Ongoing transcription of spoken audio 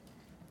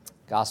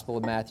Gospel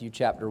of Matthew,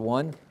 chapter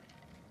 1.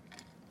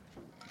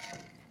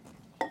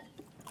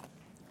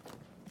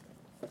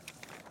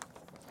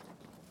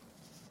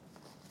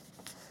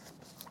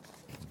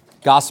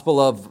 Gospel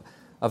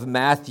of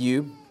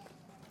Matthew,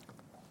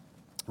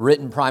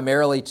 written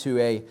primarily to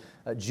a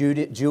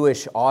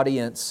Jewish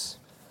audience,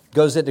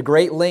 goes into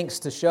great lengths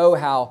to show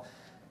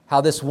how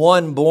this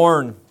one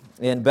born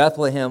in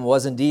Bethlehem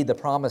was indeed the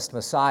promised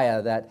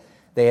Messiah that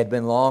they had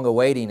been long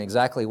awaiting.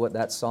 Exactly what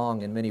that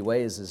song in many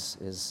ways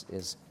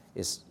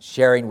is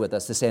sharing with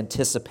us, this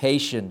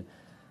anticipation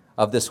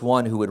of this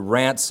one who would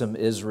ransom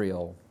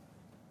Israel.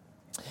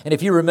 And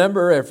if you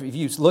remember, if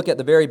you look at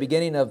the very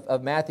beginning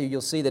of Matthew,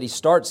 you'll see that he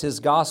starts his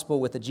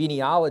gospel with a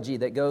genealogy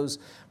that goes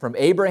from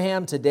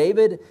Abraham to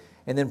David,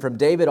 and then from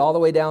David all the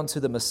way down to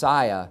the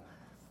Messiah.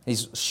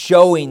 He's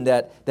showing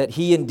that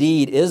he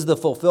indeed is the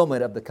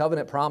fulfillment of the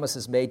covenant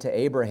promises made to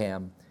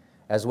Abraham,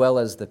 as well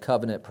as the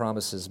covenant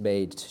promises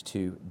made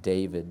to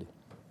David,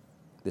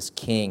 this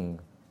king.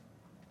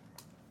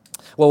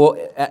 Well,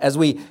 as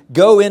we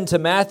go into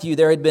Matthew,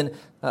 there had been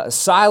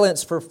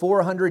silence for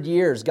 400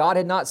 years. God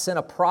had not sent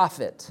a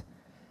prophet.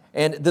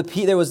 And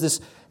there was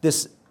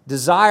this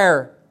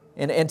desire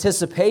and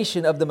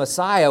anticipation of the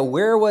Messiah.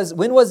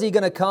 When was he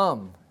going to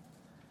come?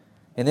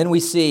 And then we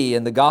see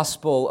in the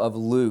Gospel of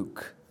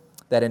Luke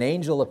that an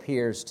angel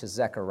appears to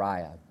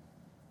Zechariah.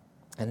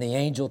 And the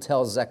angel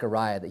tells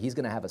Zechariah that he's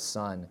going to have a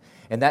son.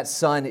 And that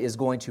son is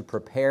going to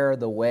prepare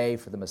the way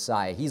for the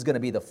Messiah. He's going to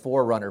be the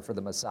forerunner for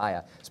the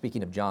Messiah,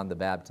 speaking of John the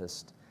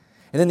Baptist.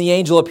 And then the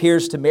angel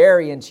appears to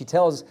Mary, and he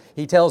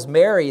tells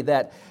Mary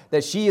that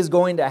she is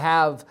going to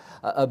have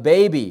a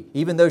baby,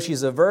 even though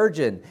she's a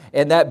virgin.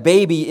 And that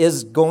baby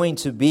is going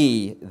to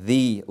be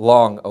the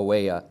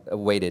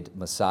long-awaited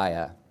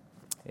Messiah.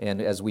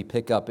 And as we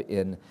pick up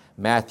in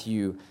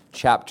Matthew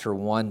chapter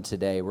 1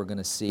 today, we're going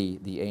to see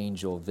the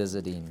angel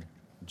visiting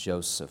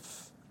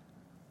Joseph.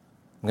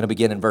 I'm going to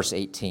begin in verse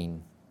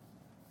 18.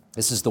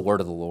 This is the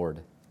word of the Lord.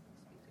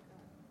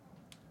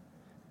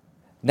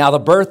 Now the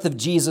birth of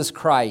Jesus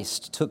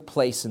Christ took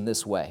place in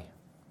this way.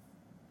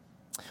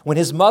 When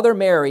his mother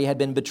Mary had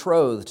been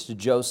betrothed to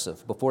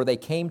Joseph, before they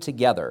came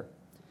together,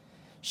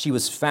 she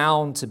was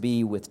found to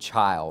be with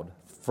child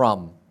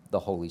from the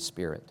Holy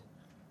Spirit.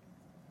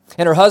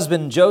 And her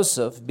husband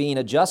Joseph, being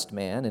a just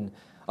man and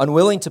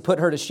unwilling to put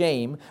her to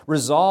shame,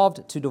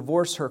 resolved to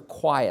divorce her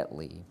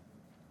quietly.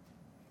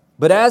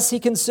 But as he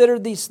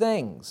considered these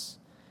things,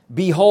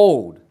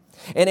 behold,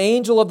 an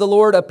angel of the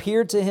Lord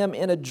appeared to him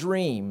in a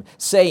dream,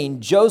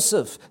 saying,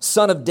 Joseph,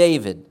 son of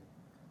David.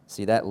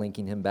 See that,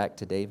 linking him back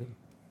to David?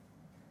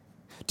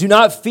 Do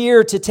not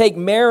fear to take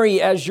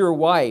Mary as your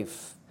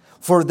wife,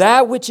 for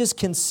that which is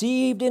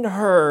conceived in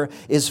her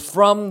is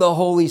from the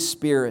Holy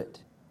Spirit.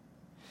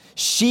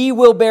 She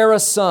will bear a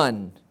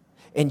son,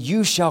 and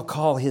you shall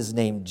call his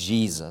name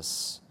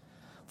Jesus,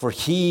 for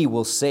he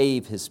will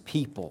save his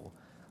people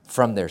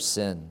from their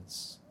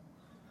sins.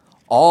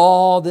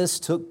 All this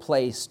took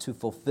place to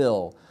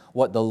fulfill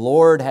what the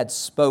Lord had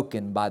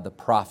spoken by the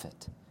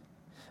prophet.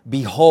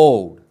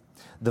 Behold,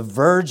 the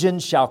virgin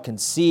shall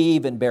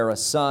conceive and bear a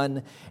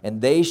son,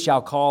 and they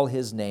shall call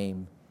his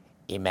name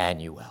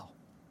Immanuel,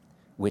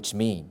 which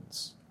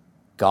means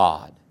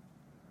God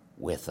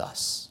with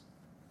us.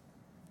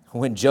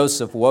 When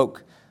Joseph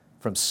woke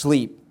from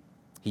sleep,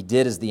 he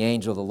did as the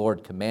angel of the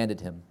Lord commanded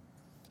him.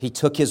 He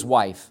took his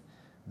wife,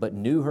 but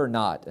knew her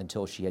not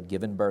until she had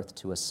given birth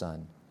to a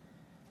son,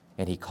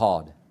 and he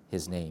called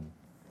his name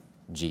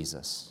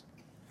Jesus.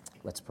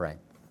 Let's pray.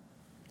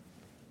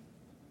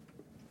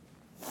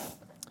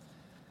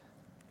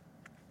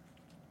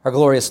 Our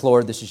glorious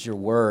Lord, this is your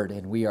word,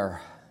 and we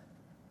are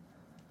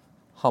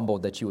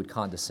humbled that you would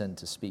condescend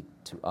to speak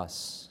to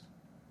us.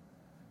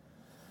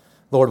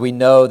 Lord, we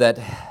know that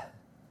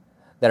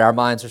our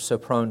minds are so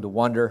prone to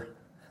wonder.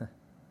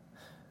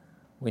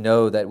 We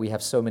know that we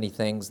have so many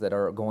things that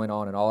are going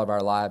on in all of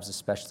our lives,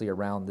 especially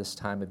around this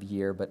time of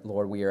year. But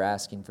Lord, we are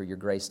asking for your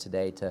grace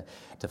today to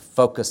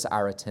focus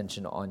our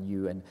attention on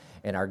you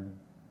and our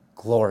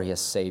glorious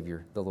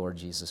Savior, the Lord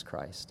Jesus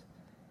Christ.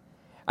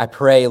 I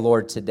pray,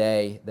 Lord,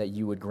 today that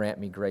you would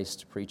grant me grace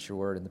to preach your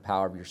word in the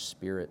power of your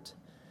Spirit.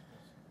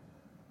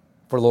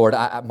 For Lord,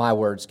 my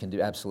words can do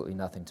absolutely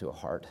nothing to a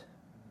heart.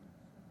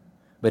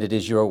 But it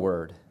is your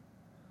word,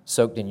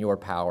 soaked in your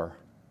power,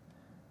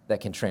 that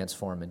can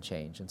transform and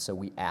change. And so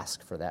we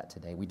ask for that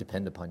today. We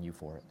depend upon you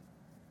for it.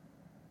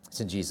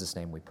 It's in Jesus'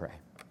 name we pray.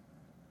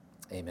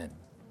 Amen.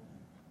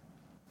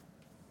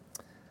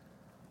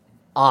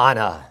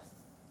 Anna.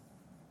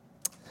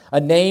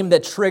 A name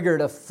that triggered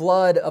a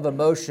flood of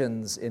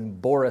emotions in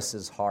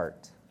Boris's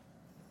heart.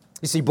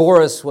 You see,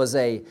 Boris was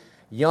a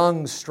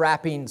young,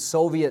 strapping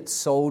Soviet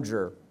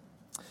soldier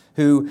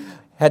who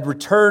had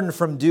returned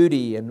from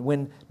duty. And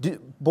when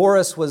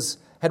Boris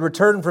had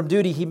returned from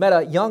duty, he met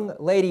a young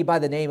lady by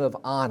the name of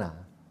Anna,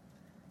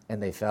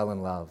 and they fell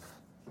in love.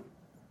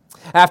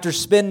 After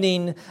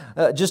spending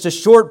just a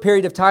short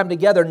period of time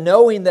together,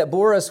 knowing that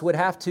Boris would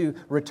have to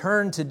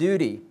return to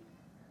duty,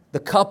 the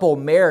couple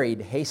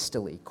married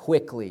hastily,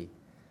 quickly.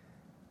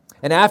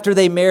 And after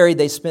they married,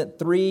 they spent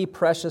 3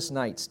 precious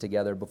nights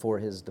together before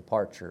his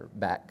departure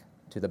back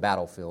to the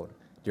battlefield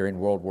during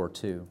World War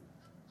II.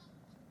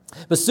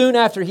 But soon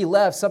after he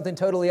left, something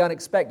totally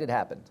unexpected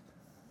happened.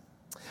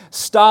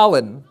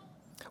 Stalin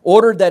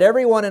ordered that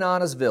everyone in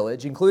Anna's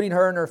village, including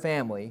her and her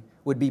family,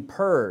 would be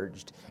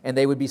purged, and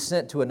they would be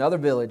sent to another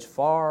village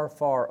far,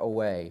 far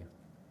away.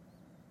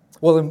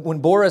 Well, when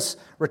Boris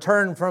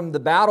returned from the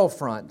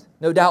battlefront,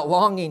 no doubt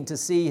longing to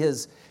see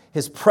his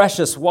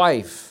precious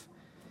wife,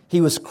 he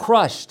was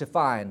crushed to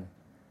find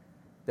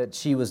that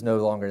she was no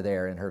longer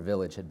there and her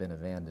village had been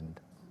abandoned.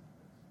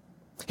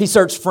 He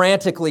searched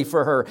frantically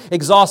for her,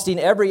 exhausting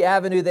every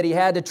avenue that he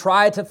had to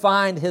try to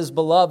find his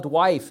beloved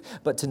wife,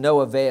 but to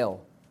no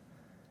avail.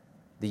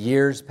 The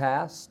years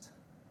passed,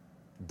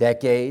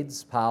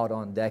 decades piled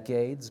on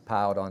decades,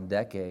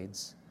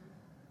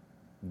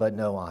 but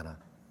no Anna.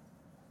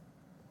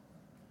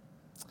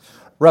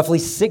 Roughly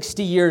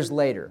 60 years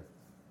later,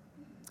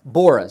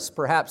 Boris,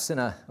 perhaps in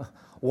a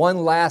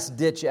one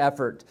last-ditch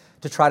effort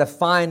to try to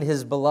find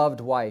his beloved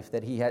wife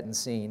that he hadn't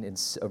seen in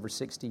over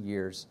 60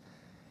 years,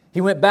 he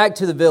went back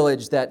to the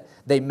village that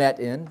they met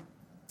in.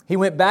 He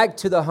went back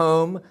to the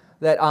home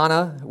that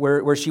Anna,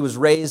 where she was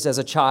raised as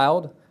a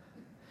child.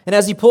 And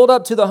as he pulled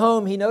up to the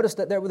home, he noticed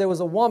that there was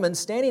a woman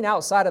standing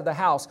outside of the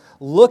house,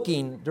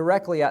 looking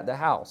directly at the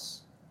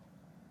house.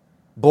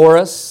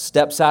 Boris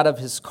steps out of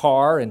his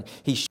car and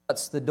he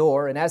shuts the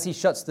door. And as he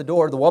shuts the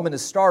door, the woman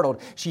is startled.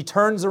 She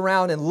turns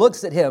around and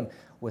looks at him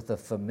with a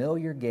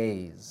familiar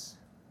gaze.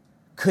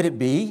 Could it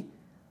be?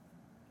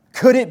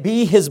 Could it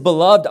be his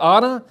beloved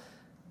Anna?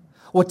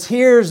 Well,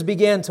 tears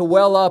began to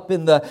well up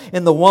in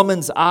the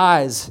woman's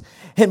eyes.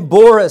 And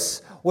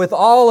Boris, with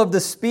all of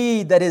the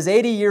speed that his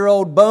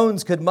 80-year-old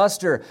bones could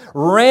muster,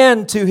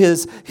 ran to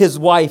his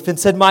wife and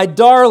said, "My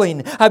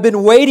darling, I've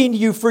been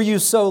waiting for you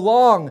so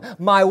long.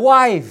 My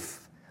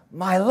wife,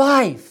 my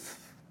life."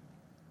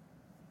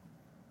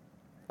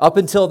 Up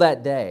until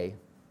that day,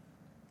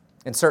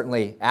 and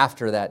certainly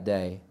after that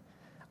day,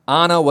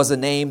 Anna was a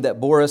name that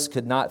Boris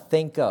could not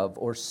think of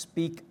or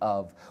speak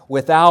of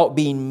without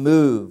being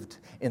moved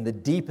in the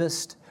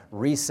deepest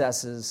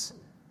recesses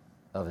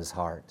of his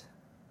heart.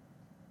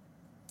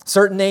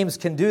 Certain names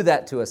can do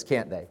that to us,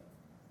 can't they?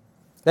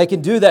 They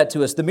can do that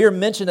to us. The mere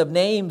mention of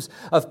names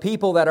of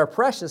people that are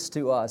precious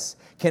to us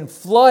can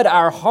flood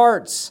our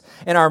hearts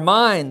and our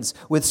minds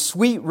with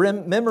sweet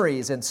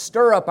memories and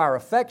stir up our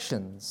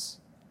affections.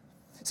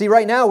 See,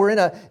 right now we're in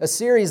a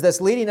series that's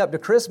leading up to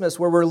Christmas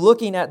where we're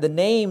looking at the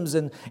names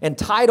and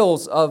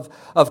titles of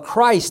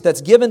Christ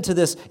that's given to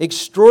this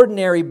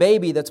extraordinary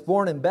baby that's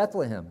born in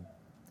Bethlehem.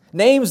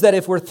 Names that,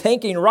 if we're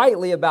thinking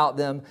rightly about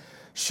them,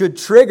 should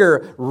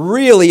trigger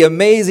really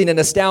amazing and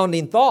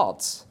astounding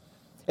thoughts.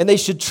 And they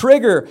should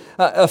trigger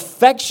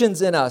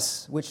affections in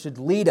us, which should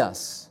lead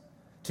us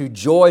to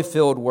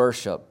joy-filled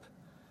worship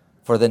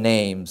for the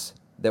names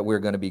that we're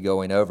going to be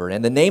going over.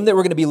 And the name that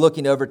we're going to be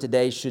looking over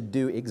today should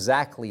do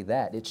exactly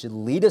that. It should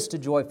lead us to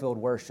joy-filled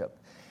worship.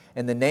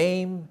 And the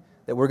name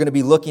that we're going to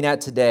be looking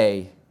at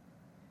today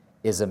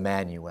is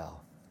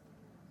Immanuel.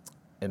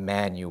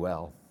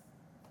 Immanuel.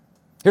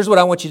 Here's what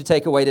I want you to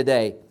take away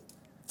today.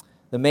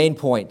 The main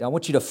point. I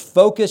want you to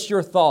focus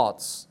your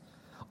thoughts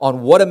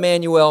on what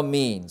Immanuel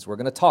means. We're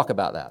going to talk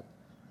about that.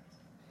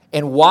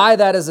 And why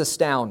that is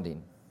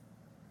astounding.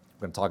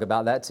 We're going to talk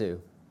about that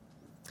too.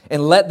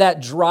 And let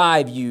that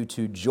drive you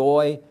to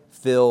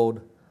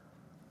joy-filled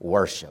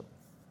worship.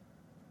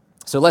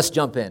 So let's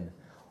jump in.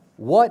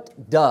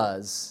 What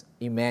does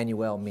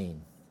Immanuel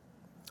mean?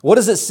 What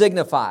does it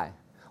signify?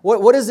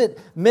 What is it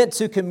meant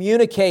to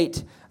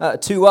communicate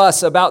to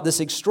us about this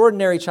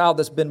extraordinary child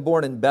that's been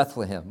born in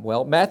Bethlehem?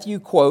 Well, Matthew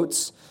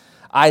quotes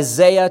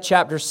Isaiah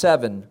chapter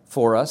 7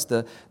 for us.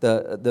 The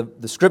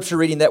scripture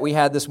reading that we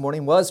had this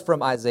morning was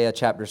from Isaiah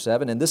chapter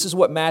 7, and this is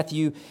what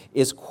Matthew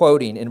is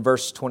quoting in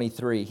verse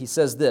 23. He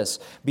says this,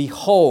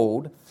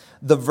 "Behold,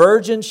 the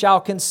virgin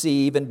shall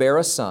conceive and bear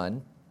a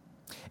son,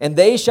 and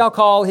they shall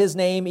call his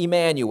name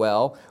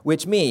Immanuel,"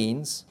 which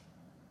means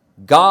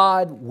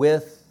God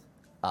with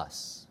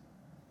us.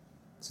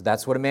 So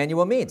that's what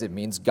Immanuel means. It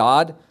means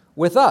God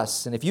with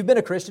us. And if you've been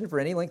a Christian for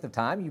any length of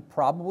time, you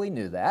probably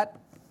knew that.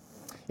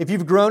 If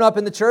you've grown up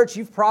in the church,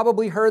 you've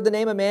probably heard the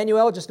name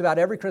Immanuel just about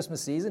every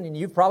Christmas season, and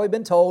you've probably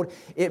been told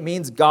it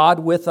means God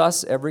with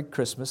us every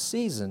Christmas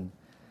season.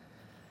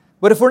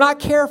 But if we're not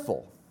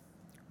careful,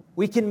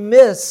 we can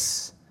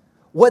miss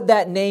what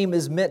that name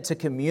is meant to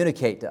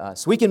communicate to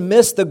us. We can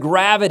miss the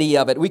gravity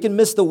of it. We can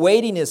miss the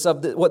weightiness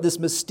of what this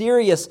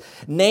mysterious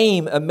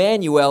name,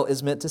 Immanuel,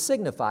 is meant to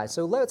signify.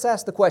 So let's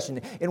ask the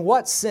question, in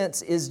what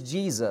sense is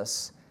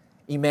Jesus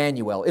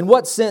Immanuel? In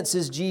what sense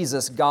is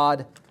Jesus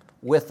God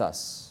with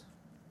us?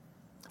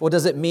 Well,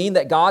 does it mean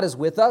that God is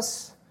with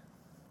us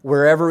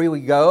wherever we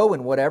go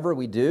and whatever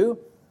we do?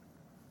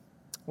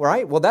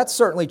 Right? Well, that's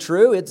certainly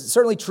true. It's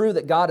certainly true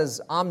that God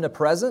is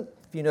omnipresent,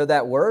 if you know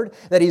that word,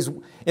 that He's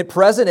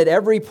present at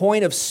every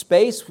point of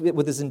space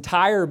with His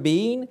entire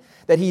being,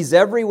 that He's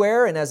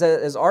everywhere, and as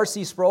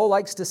R.C. Sproul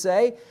likes to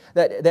say,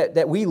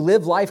 that we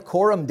live life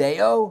coram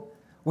Deo.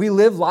 We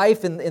live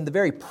life in the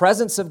very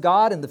presence of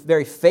God, in the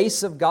very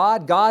face of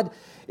God. God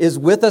is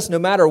with us no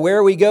matter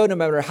where we go, no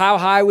matter how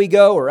high we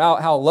go or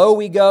how low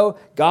we go.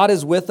 God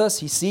is with us.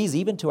 He sees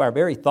even to our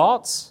very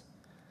thoughts.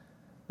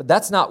 But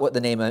that's not what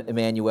the name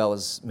Immanuel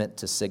is meant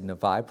to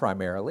signify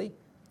primarily.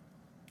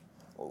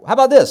 How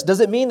about this? Does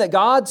it mean that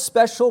God's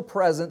special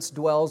presence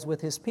dwells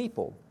with His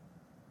people?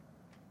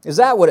 Is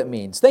that what it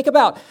means? Think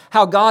about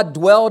how God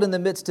dwelled in the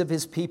midst of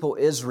His people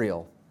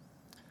Israel.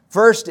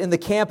 First in the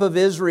camp of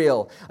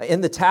Israel,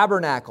 in the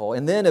tabernacle,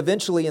 and then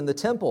eventually in the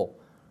temple.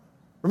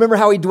 Remember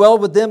how He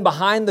dwelled with them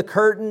behind the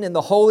curtain in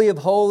the Holy of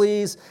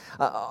Holies,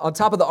 on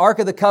top of the Ark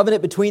of the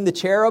Covenant between the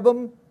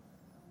cherubim?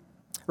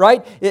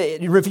 Right?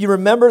 If you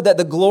remember that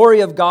the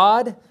glory of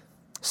God,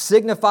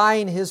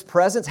 signifying His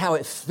presence, how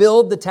it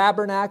filled the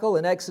tabernacle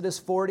in Exodus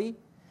 40,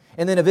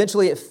 and then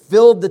eventually it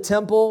filled the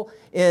temple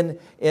in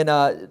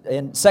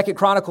 2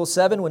 Chronicles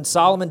 7 when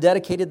Solomon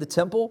dedicated the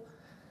temple,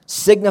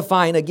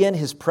 signifying again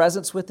His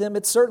presence with them.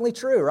 It's certainly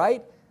true,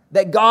 right?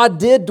 That God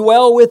did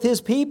dwell with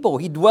His people.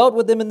 He dwelt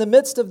with them in the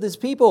midst of His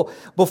people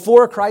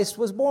before Christ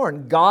was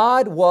born.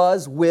 God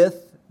was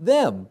with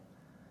them.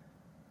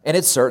 And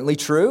it's certainly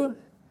true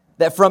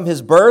that from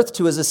His birth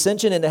to His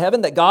ascension into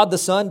heaven, that God the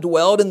Son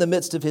dwelled in the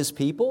midst of His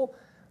people.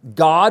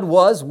 God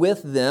was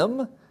with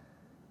them.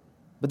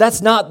 But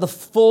that's not the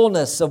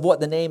fullness of what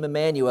the name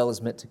Immanuel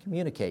is meant to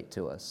communicate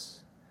to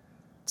us.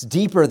 It's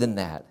deeper than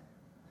that.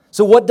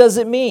 So what does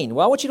it mean?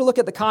 Well, I want you to look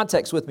at the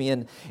context with me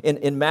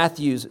in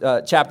Matthew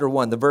chapter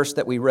 1, the verse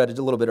that we read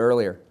a little bit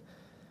earlier.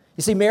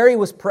 You see, Mary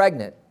was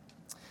pregnant.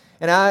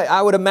 And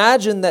I would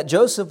imagine that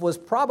Joseph was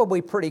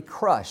probably pretty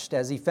crushed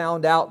as he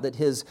found out that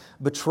his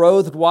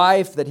betrothed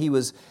wife, that he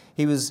was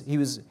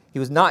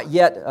not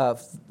yet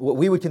what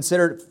we would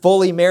consider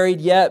fully married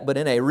yet, but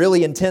in a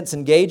really intense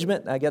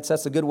engagement. I guess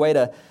that's a good way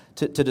to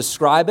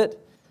describe it.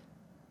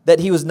 That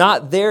he was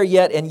not there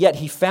yet, and yet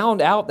he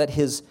found out that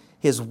his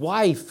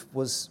wife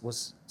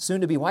was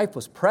soon-to-be wife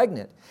was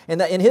pregnant. And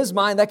that in his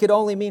mind, that could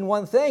only mean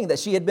one thing, that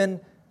she had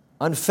been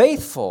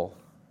unfaithful.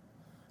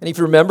 And if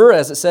you remember,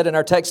 as it said in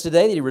our text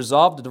today, that he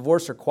resolved to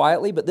divorce her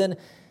quietly, but then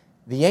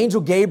the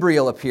angel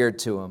Gabriel appeared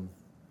to him.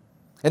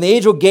 And the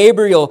angel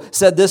Gabriel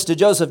said this to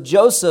Joseph,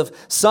 "Joseph,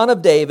 son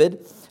of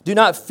David, do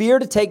not fear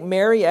to take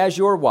Mary as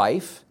your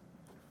wife,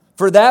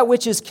 for that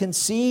which is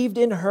conceived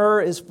in her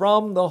is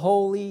from the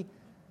Holy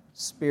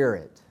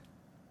Spirit."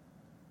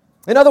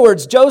 In other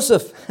words,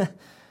 Joseph,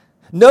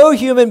 no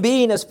human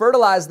being has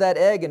fertilized that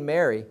egg in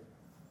Mary.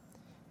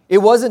 It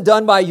wasn't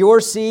done by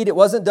your seed. It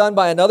wasn't done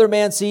by another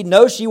man's seed.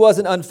 No, she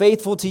wasn't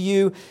unfaithful to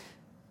you.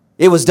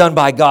 It was done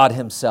by God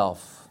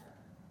Himself.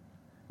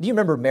 Do you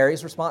remember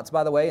Mary's response,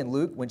 by the way, in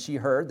Luke when she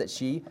heard that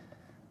she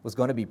was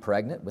going to be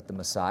pregnant with the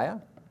Messiah?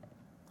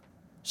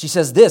 She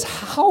says this,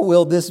 "How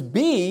will this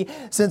be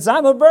since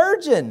I'm a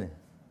virgin?"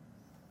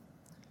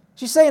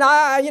 She's saying,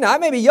 I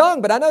may be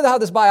young, but I know how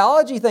this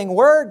biology thing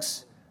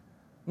works.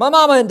 My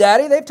mama and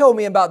daddy, they've told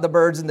me about the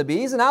birds and the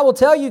bees, and I will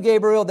tell you,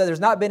 Gabriel, that there's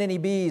not been any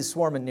bees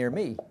swarming near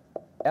me,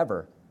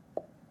 ever.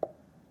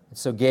 And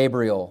so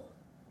Gabriel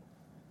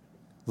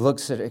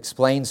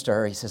explains to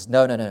her, he says,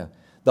 no.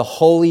 The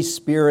Holy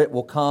Spirit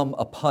will come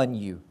upon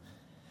you,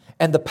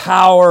 and the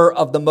power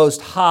of the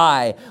Most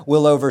High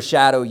will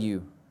overshadow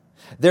you.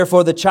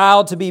 Therefore, the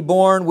child to be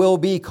born will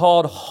be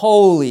called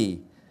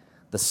Holy,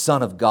 the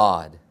Son of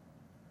God.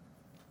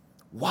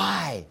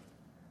 Why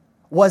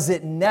was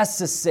it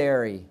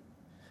necessary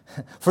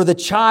for the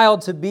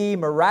child to be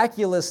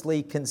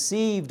miraculously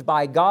conceived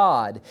by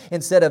God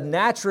instead of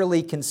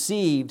naturally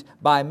conceived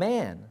by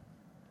man?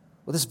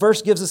 Well, this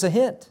verse gives us a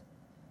hint.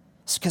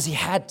 It's because He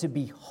had to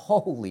be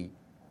holy.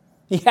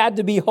 He had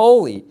to be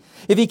holy.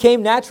 If He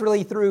came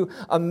naturally through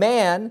a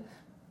man,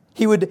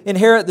 He would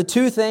inherit the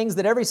two things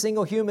that every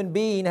single human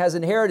being has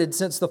inherited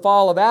since the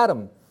fall of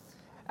Adam: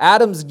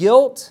 Adam's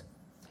guilt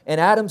and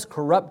Adam's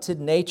corrupted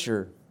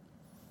nature.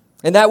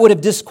 And that would have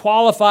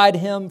disqualified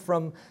him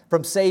from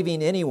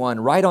saving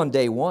anyone right on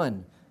day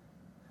one.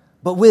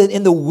 But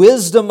in the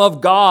wisdom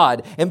of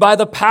God and by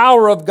the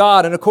power of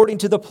God and according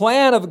to the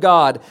plan of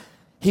God,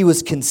 He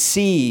was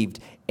conceived,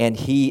 and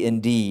He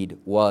indeed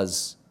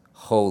was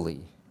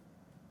holy.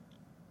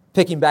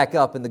 Picking back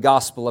up in the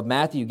Gospel of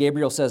Matthew,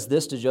 Gabriel says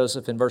this to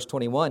Joseph in verse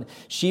 21,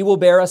 "She will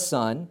bear a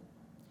son,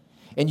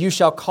 and you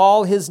shall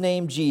call his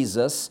name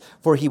Jesus,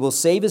 for he will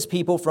save his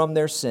people from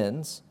their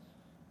sins."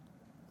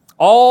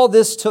 All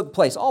this took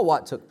place. All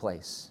what took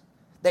place?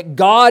 That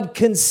God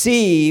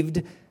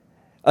conceived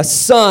a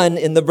son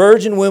in the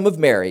virgin womb of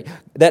Mary.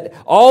 That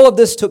all of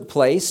this took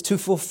place to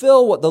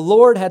fulfill what the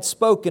Lord had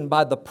spoken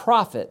by the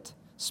prophet,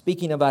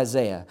 speaking of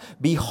Isaiah.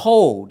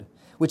 "Behold,"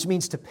 which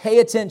means to pay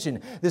attention.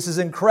 This is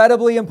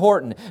incredibly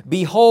important.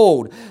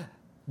 "Behold,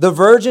 the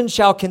virgin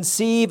shall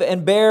conceive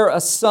and bear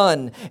a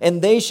son,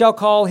 and they shall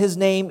call his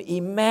name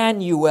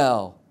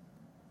Immanuel."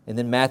 And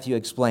then Matthew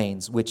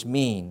explains, which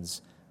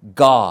means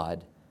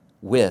God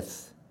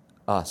with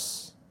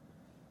us.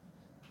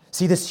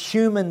 See, this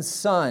human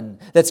son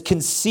that's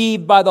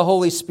conceived by the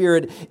Holy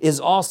Spirit is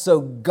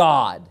also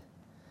God.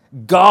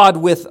 God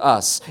with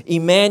us,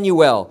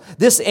 Immanuel.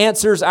 This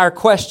answers our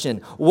question.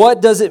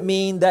 What does it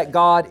mean that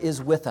God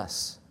is with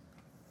us?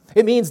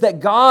 It means that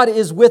God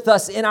is with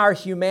us in our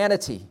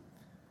humanity.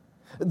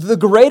 The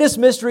greatest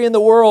mystery in the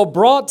world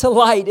brought to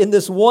light in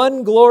this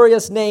one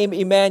glorious name,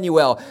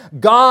 Immanuel.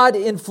 God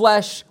in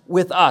flesh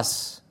with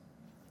us.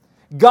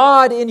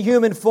 God in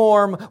human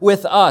form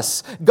with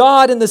us.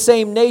 God in the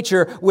same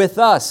nature with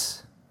us.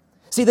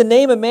 See, the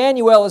name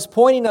Immanuel is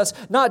pointing us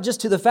not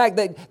just to the fact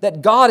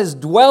that God is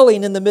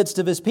dwelling in the midst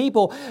of His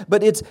people,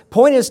 but it's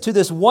pointing us to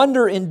this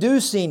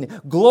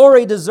wonder-inducing,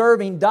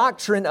 glory-deserving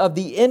doctrine of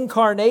the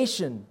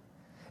incarnation,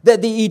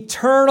 that the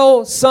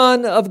eternal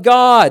Son of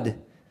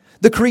God,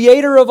 the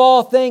creator of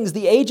all things,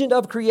 the agent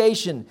of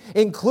creation,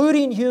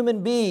 including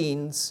human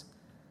beings,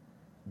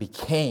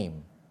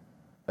 became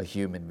a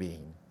human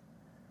being,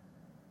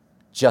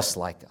 just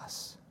like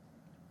us.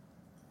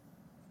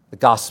 The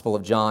Gospel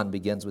of John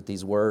begins with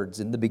these words.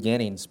 In the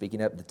beginning,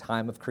 speaking at the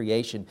time of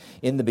creation,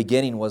 in the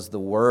beginning was the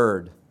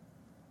Word.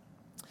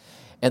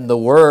 And the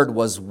Word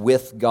was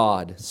with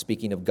God,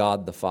 speaking of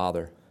God the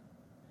Father.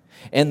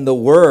 And the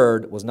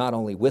Word was not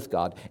only with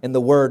God, and the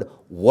Word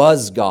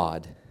was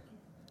God,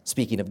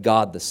 speaking of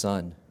God the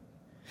Son.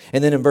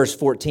 And then in verse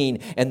 14,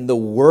 and the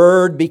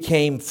Word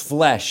became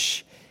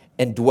flesh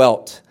and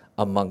dwelt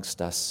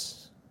amongst us.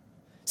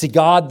 See,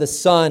 God the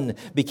Son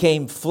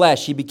became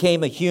flesh. He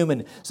became a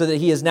human so that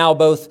He is now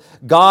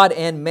both God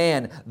and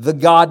man, the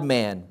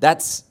God-man.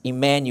 That's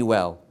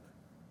Immanuel.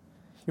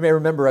 You may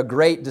remember a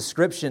great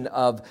description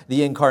of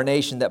the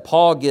incarnation that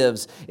Paul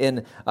gives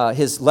in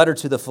his letter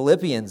to the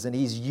Philippians. And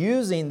he's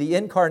using the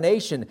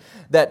incarnation,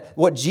 that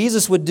what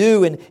Jesus would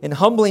do in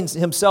humbling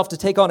Himself to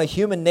take on a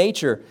human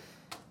nature,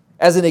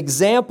 as an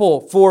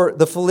example for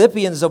the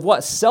Philippians of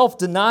what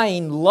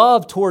self-denying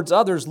love towards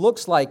others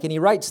looks like. And he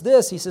writes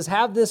this, he says,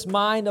 have this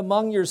mind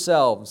among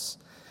yourselves,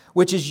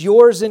 which is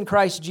yours in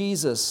Christ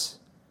Jesus,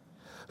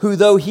 who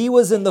though He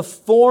was in the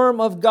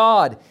form of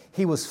God,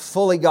 He was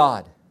fully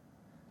God.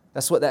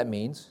 That's what that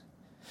means.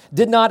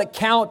 Did not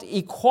account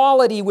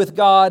equality with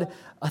God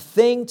a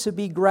thing to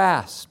be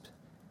grasped.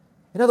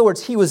 In other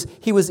words, he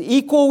was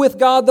equal with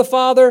God the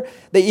Father.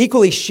 They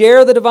equally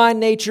share the divine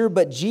nature,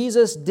 but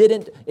Jesus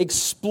didn't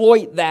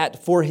exploit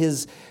that for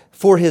his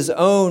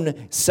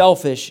own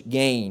selfish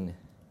gain.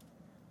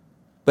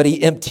 But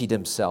He emptied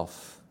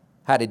Himself.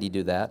 How did He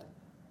do that?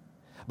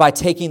 By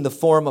taking the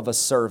form of a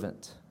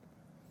servant.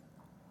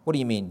 What do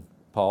you mean,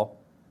 Paul?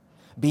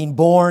 Being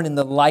born in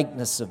the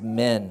likeness of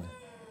men.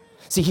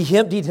 See, He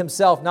emptied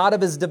Himself not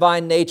of His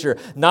divine nature,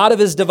 not of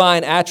His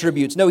divine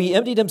attributes. No, He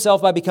emptied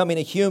Himself by becoming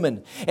a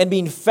human. And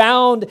being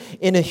found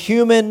in a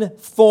human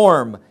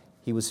form,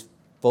 He was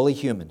fully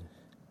human.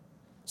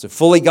 So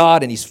fully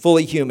God and He's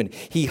fully human.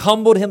 He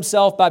humbled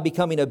Himself by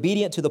becoming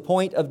obedient to the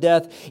point of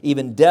death,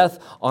 even death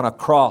on a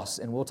cross.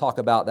 And we'll talk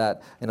about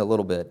that in a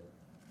little bit.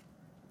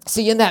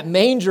 See, in that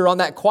manger on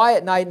that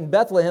quiet night in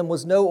Bethlehem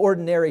was no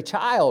ordinary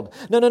child.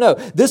 No.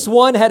 This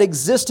one had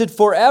existed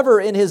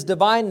forever in His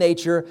divine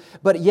nature,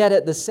 but yet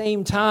at the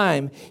same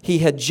time, He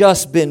had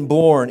just been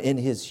born in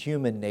His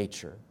human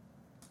nature.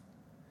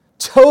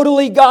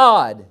 Totally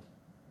God,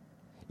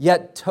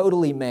 yet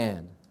totally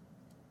man.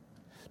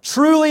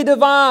 Truly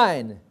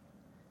divine,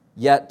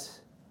 yet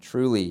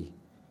truly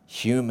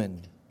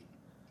human.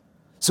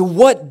 So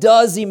what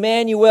does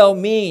Immanuel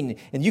mean?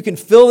 And you can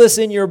fill this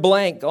in your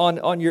blank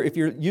on your, if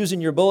you're using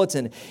your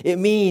bulletin. It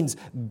means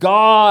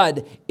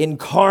God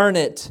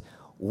incarnate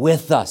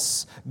with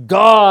us.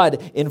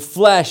 God in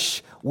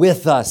flesh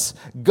with us.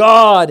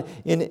 God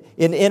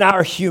in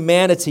our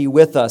humanity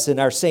with us, in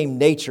our same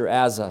nature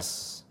as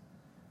us.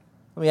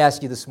 Let me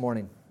ask you this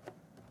morning,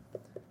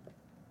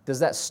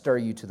 does that stir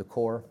you to the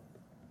core?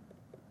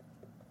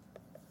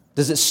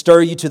 Does it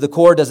stir you to the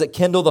core? Does it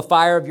kindle the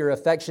fire of your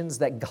affections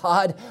that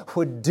God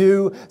would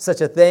do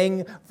such a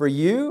thing for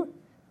you?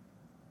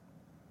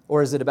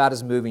 Or is it about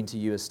as moving to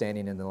you as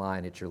standing in the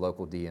line at your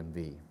local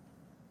DMV?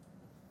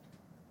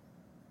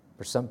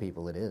 For some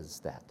people, it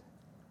is that.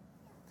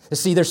 You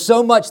see, there's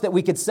so much that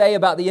we could say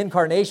about the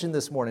incarnation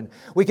this morning.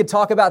 We could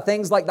talk about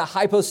things like the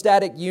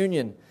hypostatic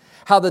union,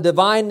 how the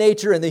divine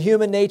nature and the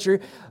human nature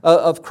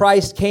of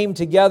Christ came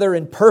together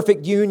in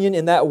perfect union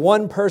in that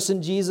one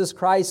person, Jesus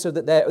Christ, so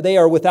that they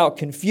are without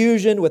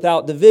confusion,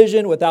 without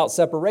division, without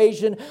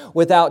separation,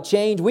 without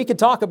change. We could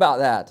talk about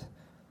that.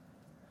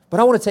 But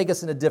I want to take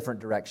us in a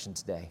different direction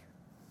today.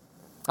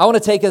 I want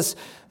to take us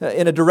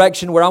in a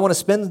direction where I want to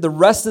spend the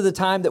rest of the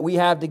time that we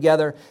have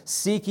together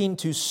seeking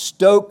to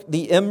stoke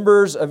the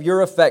embers of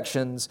your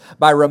affections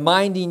by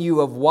reminding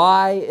you of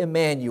why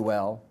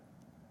Immanuel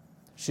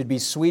should be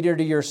sweeter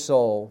to your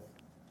soul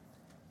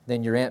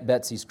than your Aunt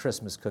Betsy's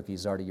Christmas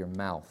cookies are to your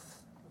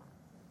mouth.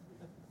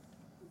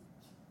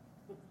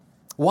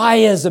 Why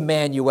is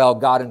Immanuel,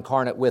 God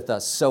incarnate with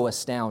us, so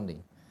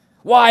astounding?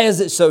 Why is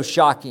it so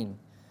shocking?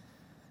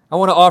 I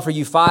want to offer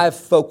you 5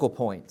 focal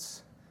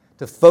points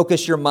to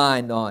focus your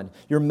mind on,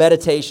 your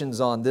meditations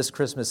on this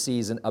Christmas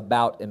season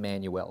about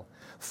Immanuel.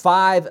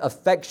 5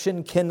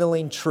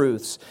 affection-kindling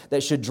truths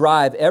that should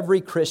drive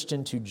every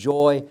Christian to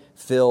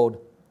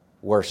joy-filled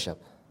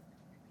worship.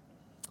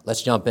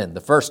 Let's jump in.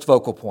 The first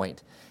focal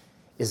point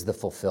is the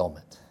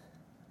fulfillment.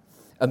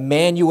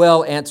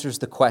 Immanuel answers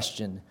the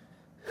question,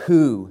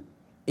 who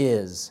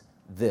is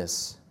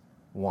this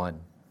one?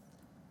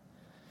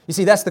 You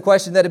see, that's the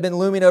question that had been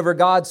looming over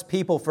God's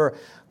people for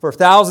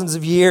thousands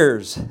of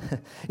years.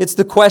 It's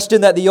the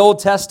question that the Old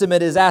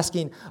Testament is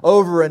asking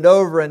over and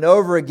over and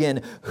over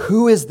again.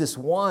 Who is this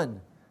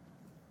one?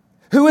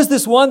 Who is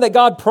this one that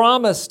God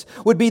promised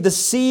would be the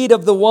seed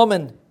of the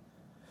woman,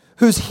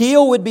 whose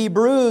heel would be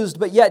bruised,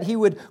 but yet he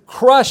would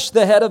crush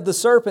the head of the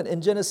serpent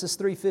in Genesis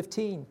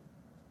 3:15?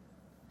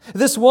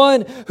 This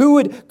one who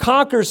would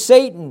conquer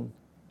Satan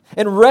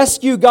and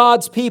rescue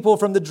God's people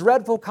from the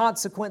dreadful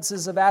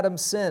consequences of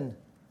Adam's sin,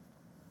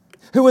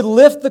 who would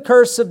lift the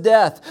curse of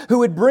death, who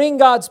would bring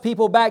God's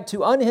people back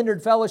to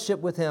unhindered fellowship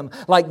with Him,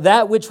 like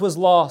that which was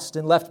lost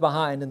and left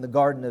behind in the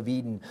Garden of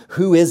Eden.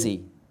 Who is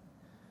He?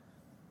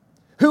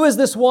 Who is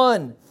this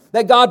one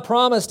that God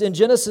promised in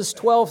Genesis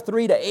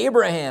 12:3 to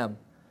Abraham,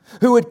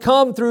 who would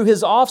come through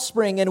his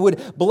offspring and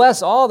would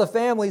bless all the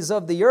families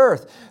of the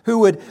earth, who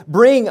would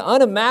bring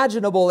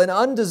unimaginable and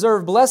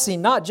undeserved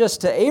blessing, not just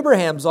to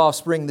Abraham's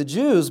offspring, the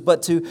Jews,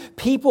 but to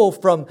people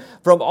from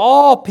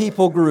all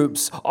people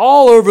groups,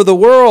 all over the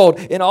world,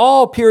 in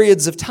all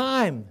periods of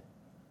time?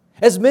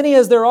 As many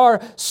as there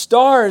are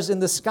stars in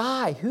the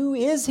sky, who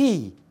is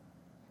He?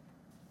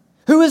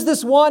 Who is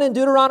this one in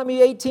Deuteronomy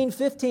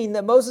 18:15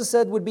 that Moses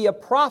said would be a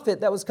prophet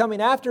that was coming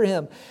after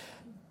him,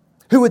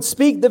 who would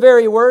speak the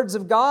very words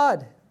of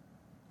God,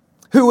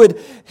 who would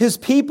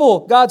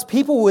God's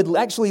people would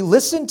actually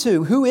listen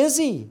to? Who is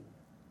He?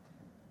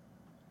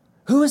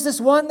 Who is this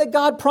one that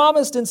God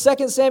promised in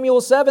 2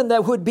 Samuel 7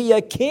 that would be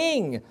a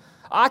king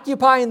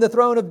occupying the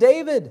throne of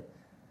David?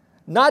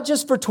 Not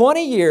just for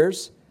 20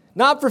 years,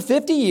 not for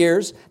 50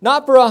 years,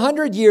 not for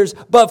 100 years,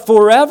 but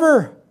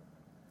forever.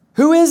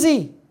 Who is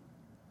He?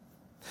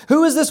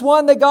 Who is this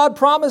one that God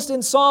promised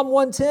in Psalm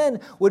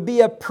 110 would be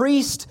a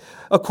priest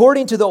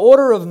according to the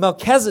order of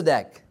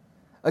Melchizedek?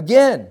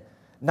 Again,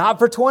 not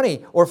for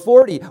 20 or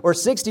 40 or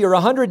 60 or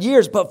 100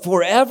 years, but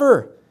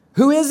forever.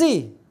 Who is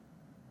He?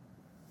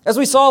 As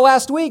we saw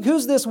last week,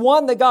 who's this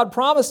one that God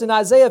promised in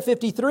Isaiah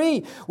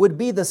 53 would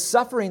be the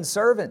suffering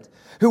servant,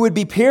 who would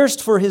be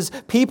pierced for His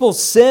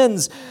people's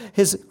sins,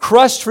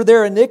 crushed for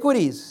their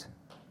iniquities,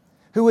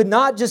 who would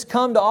not just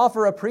come to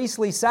offer a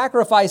priestly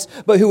sacrifice,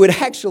 but who would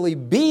actually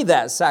be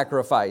that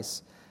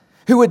sacrifice,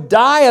 who would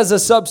die as a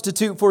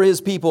substitute for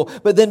His people,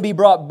 but then be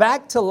brought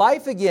back to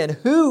life again?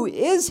 Who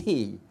is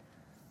He?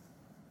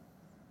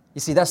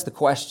 You see, that's the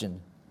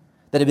question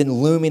that had been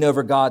looming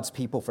over God's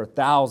people for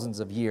thousands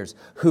of years.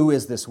 Who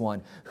is this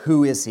one?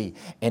 Who is He?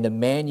 And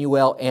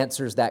Immanuel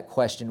answers that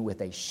question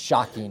with a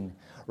shocking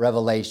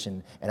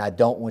revelation, and I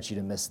don't want you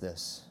to miss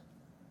this.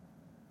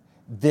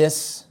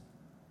 This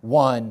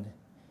one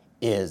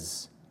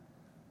is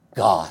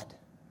God.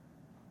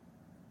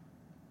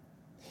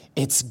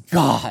 It's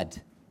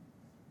God.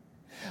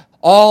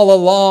 All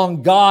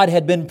along, God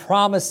had been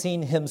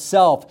promising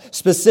Himself,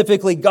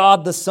 specifically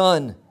God the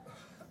Son,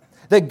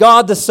 that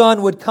God the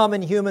Son would come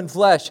in human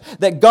flesh,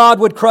 that God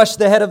would crush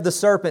the head of the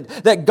serpent,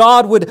 that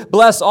God would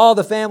bless all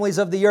the families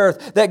of the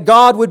earth, that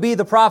God would be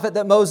the prophet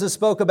that Moses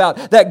spoke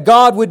about, that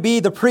God would be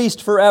the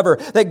priest forever,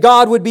 that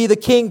God would be the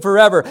king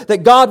forever,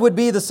 that God would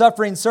be the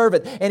suffering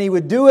servant. And He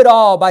would do it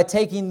all by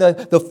taking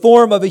the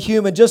form of a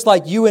human just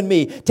like you and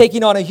me,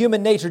 taking on a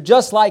human nature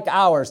just like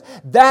ours.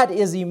 That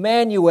is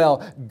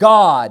Immanuel,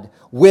 God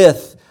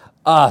with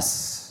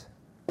us.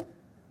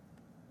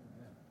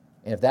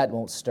 And if that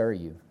won't stir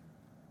you,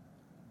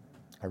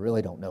 I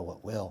really don't know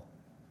what will.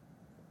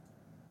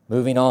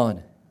 Moving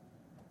on.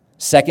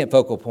 Second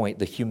focal point,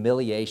 the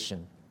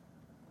humiliation.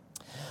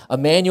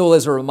 Immanuel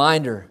is a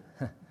reminder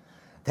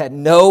that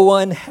no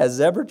one has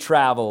ever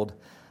traveled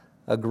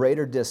a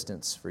greater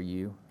distance for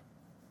you.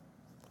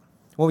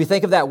 When we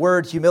think of that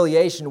word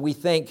humiliation, we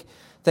think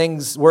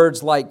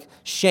words like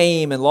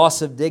shame and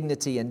loss of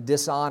dignity and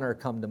dishonor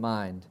come to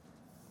mind.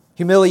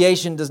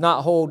 Humiliation does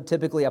not hold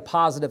typically a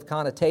positive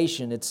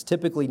connotation. It's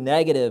typically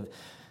negative.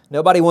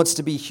 Nobody wants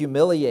to be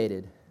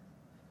humiliated.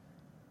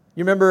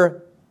 You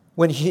remember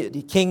when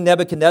King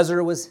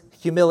Nebuchadnezzar was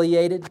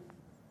humiliated?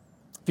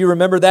 If you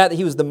remember that,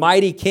 he was the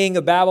mighty king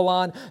of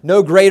Babylon,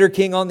 no greater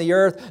king on the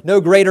earth, no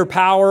greater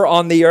power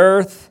on the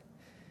earth.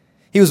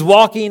 He was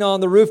walking on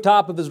the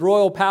rooftop of his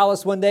royal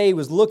palace one day. He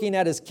was looking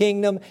at his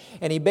kingdom,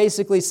 and he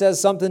basically says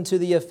something to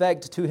the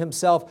effect to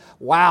himself,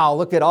 "Wow,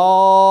 look at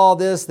all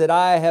this that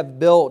I have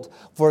built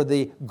for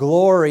the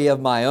glory of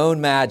my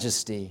own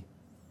majesty."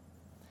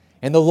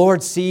 And the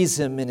Lord sees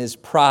him in his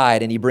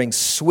pride, and He brings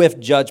swift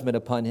judgment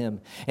upon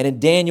him. And in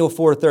Daniel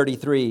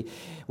 4:33,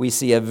 we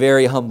see a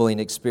very humbling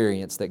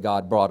experience that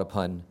God brought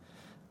upon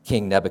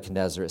King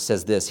Nebuchadnezzar. It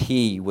says this: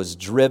 "He was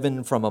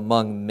driven from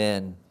among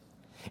men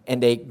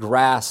and ate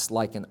grass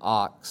like an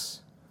ox,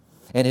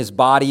 and his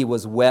body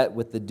was wet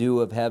with the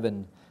dew of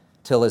heaven,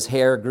 till his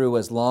hair grew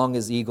as long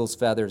as eagle's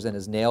feathers, and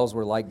his nails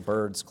were like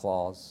birds'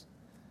 claws."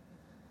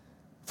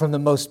 From the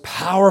most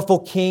powerful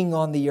king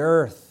on the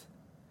earth,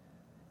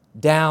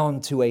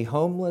 down to a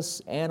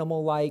homeless,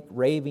 animal-like,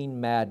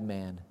 raving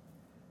madman.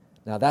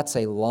 Now that's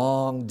a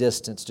long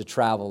distance to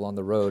travel on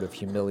the road of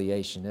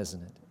humiliation,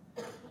 isn't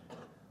it?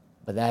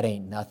 But that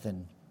ain't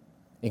nothing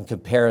in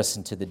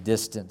comparison to the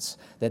distance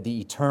that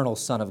the eternal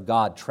Son of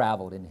God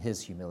traveled in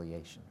His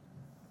humiliation.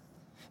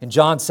 In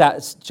John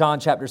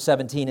chapter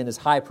 17, in His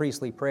high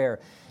priestly prayer,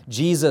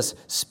 Jesus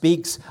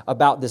speaks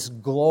about this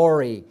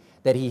glory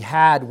that He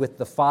had with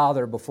the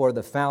Father before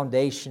the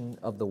foundation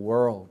of the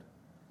world.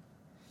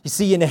 You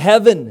see, in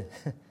heaven,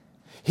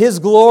 His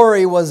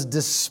glory was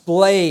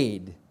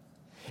displayed.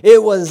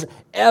 It was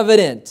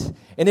evident,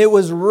 and it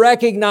was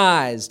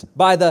recognized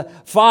by the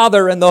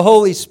Father and the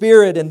Holy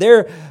Spirit, and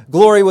their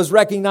glory was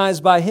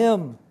recognized by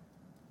Him.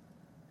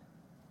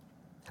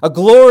 A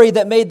glory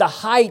that made the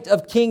height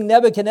of King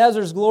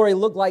Nebuchadnezzar's glory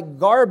look like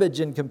garbage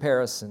in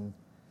comparison.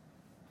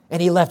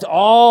 And he left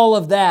all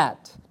of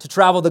that to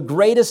travel the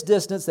greatest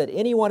distance that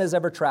anyone has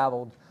ever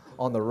traveled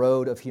on the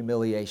road of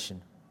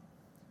humiliation.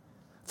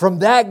 From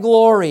that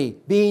glory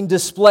being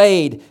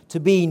displayed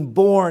to being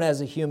born as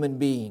a human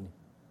being.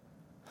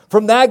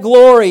 From that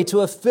glory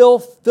to a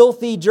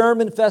filthy,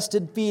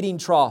 germ-infested feeding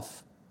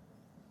trough.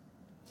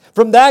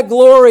 From that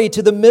glory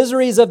to the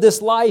miseries of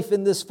this life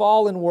in this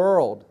fallen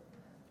world.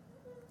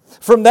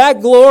 From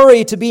that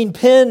glory to being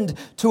pinned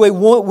to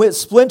a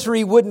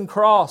splintery wooden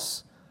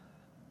cross.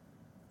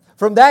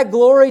 From that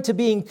glory to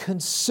being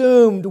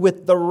consumed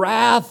with the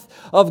wrath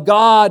of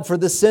God for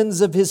the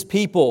sins of His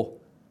people.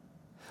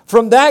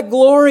 From that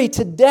glory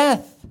to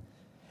death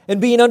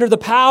and being under the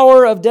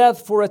power of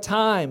death for a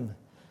time.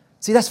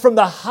 See, that's from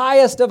the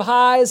highest of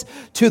highs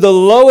to the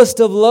lowest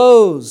of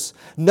lows.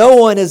 No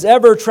one has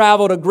ever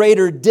traveled a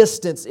greater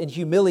distance in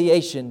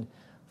humiliation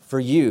for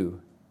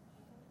you.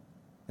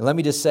 And let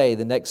me just say,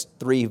 the next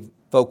three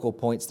focal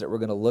points that we're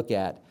going to look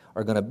at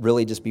are going to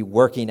really just be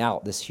working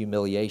out this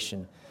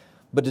humiliation.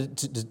 But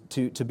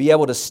to be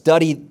able to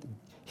study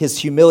His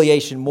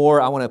humiliation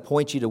more, I want to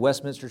point you to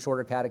Westminster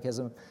Shorter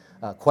Catechism,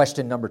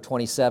 question number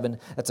 27.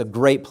 That's a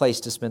great place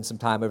to spend some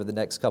time over the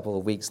next couple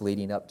of weeks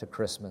leading up to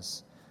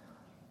Christmas.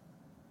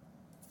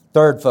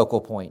 Third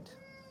focal point,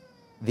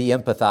 the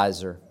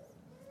empathizer.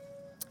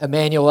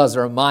 Immanuel as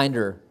a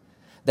reminder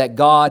that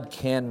God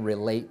can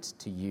relate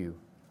to you.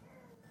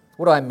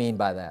 What do I mean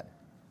by that?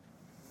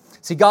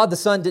 See, God the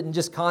Son didn't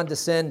just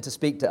condescend to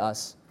speak to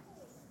us.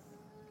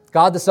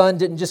 God the Son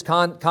didn't just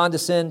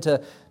condescend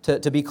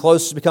to be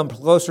close, to become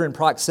closer in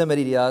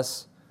proximity to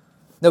us.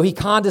 No, He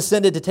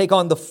condescended to take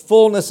on the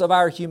fullness of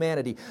our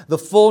humanity, the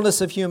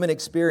fullness of human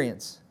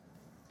experience.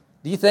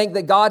 Do you think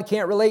that God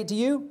can't relate to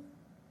you?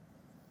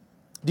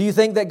 Do you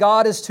think that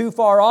God is too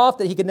far off,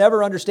 that He can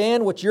never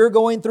understand what you're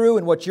going through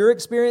and what you're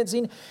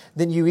experiencing?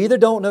 Then you either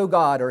don't know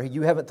God or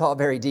you haven't thought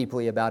very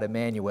deeply about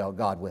Immanuel,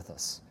 God with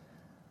us.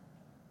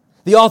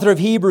 The author of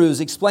Hebrews,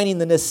 explaining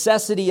the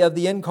necessity of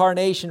the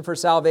incarnation for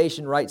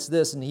salvation, writes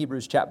this in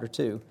Hebrews chapter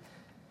 2.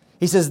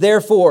 He says,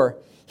 therefore,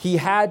 He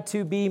had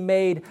to be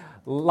made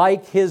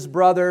like His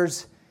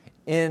brothers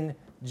in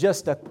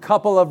just a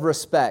couple of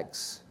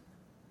respects.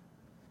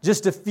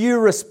 Just a few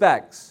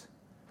respects.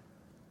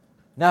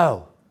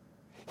 No.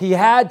 He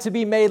had to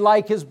be made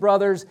like His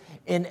brothers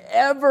in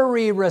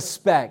every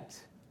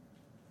respect.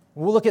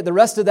 We'll look at the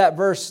rest of that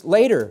verse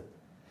later.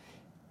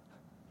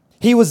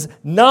 He was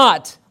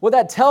not, what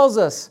that tells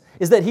us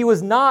is that He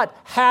was not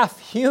half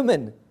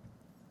human.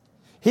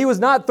 He was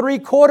not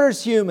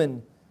 3/4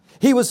 human.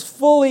 He was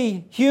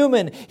fully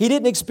human. He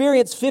didn't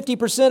experience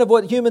 50% of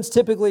what humans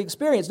typically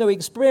experience. No, He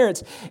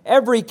experienced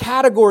every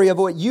category of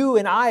what you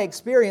and I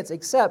experience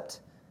except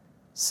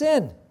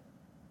sin.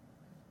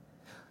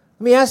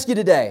 Let me ask you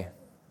today,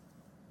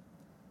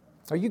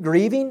 are you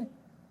grieving?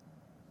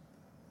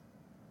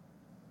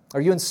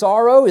 Are you in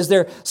sorrow? Is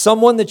there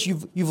someone that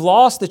you've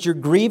lost that you're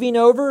grieving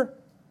over?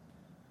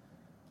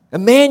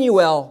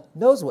 Immanuel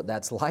knows what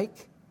that's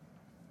like.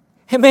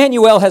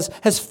 Immanuel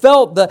has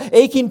felt the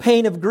aching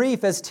pain of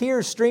grief as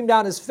tears streamed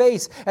down His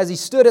face as He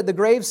stood at the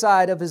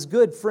graveside of His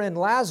good friend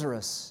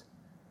Lazarus.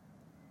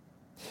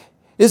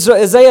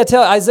 Isaiah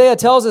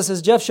tells us, as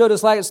Jeff showed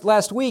us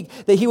last week,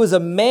 that he was a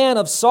man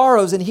of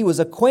sorrows and he was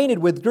acquainted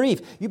with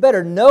grief. You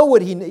better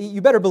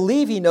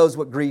believe he knows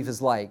what grief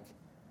is like.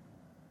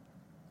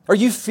 Are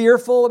you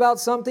fearful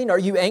about something? Are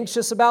you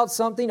anxious about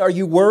something? Are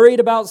you worried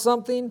about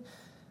something?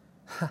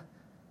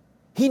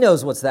 He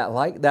knows what's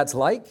that's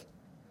like.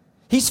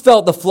 He's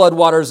felt the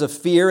floodwaters of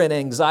fear and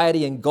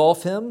anxiety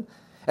engulf him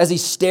as he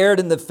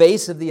stared in the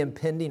face of the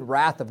impending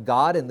wrath of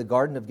God in the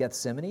Garden of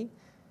Gethsemane.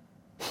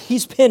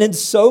 He's been in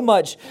so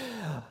much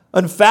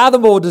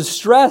unfathomable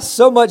distress,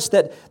 so much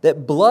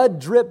that blood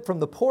dripped from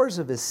the pores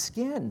of his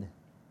skin.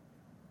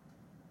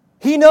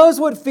 He knows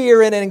what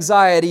fear and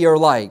anxiety are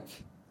like.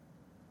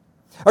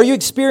 Are you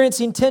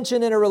experiencing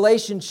tension in a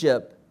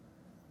relationship?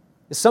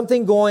 Is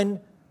something going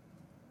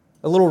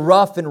a little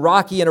rough and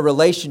rocky in a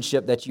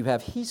relationship that you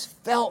have? He's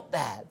felt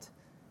that.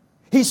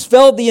 He's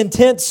felt the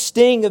intense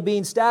sting of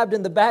being stabbed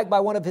in the back by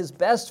one of his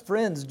best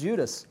friends,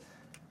 Judas.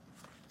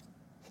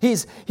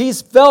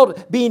 He's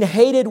felt being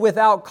hated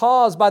without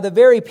cause by the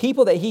very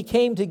people that he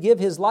came to give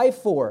his life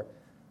for.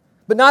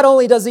 But not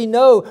only does he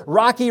know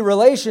rocky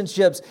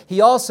relationships,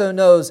 he also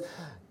knows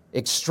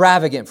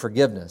extravagant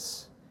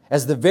forgiveness.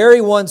 As the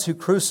very ones who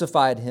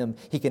crucified him,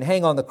 he can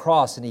hang on the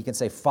cross and he can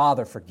say,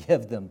 Father,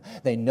 forgive them.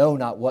 They know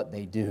not what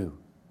they do.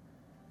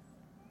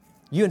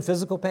 You in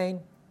physical pain?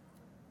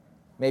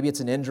 Maybe it's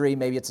an injury,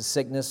 maybe it's a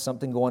sickness,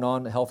 something going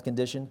on, a health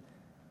condition.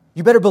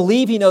 You better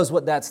believe he knows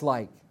what that's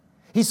like.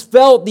 He's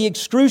felt the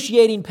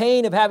excruciating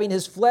pain of having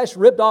his flesh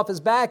ripped off his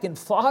back and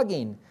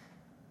flogging.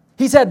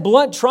 He's had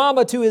blunt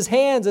trauma to his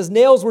hands as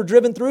nails were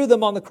driven through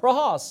them on the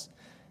cross.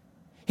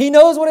 He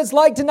knows what it's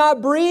like to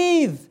not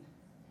breathe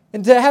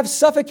and to have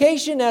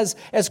suffocation as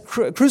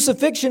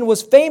crucifixion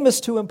was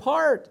famous to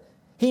impart.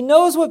 He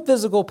knows what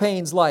physical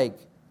pain's like.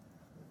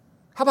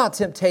 How about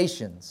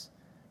temptations?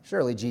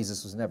 Surely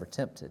Jesus was never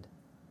tempted.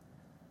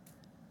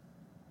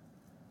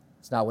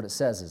 It's not what it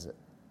says, is it?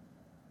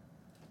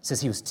 It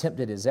says he was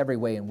tempted as every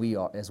way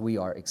as we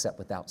are, except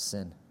without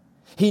sin.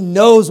 He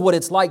knows what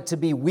it's like to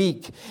be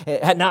weak,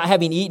 not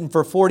having eaten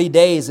for 40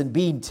 days and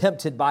being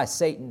tempted by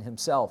Satan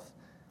himself.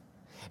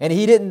 And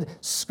he didn't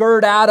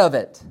skirt out of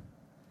it.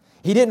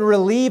 He didn't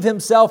relieve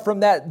himself from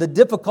the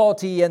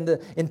difficulty and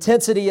the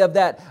intensity of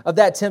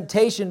that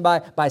temptation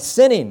by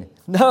sinning.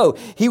 No,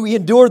 he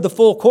endured the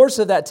full course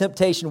of that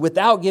temptation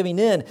without giving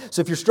in.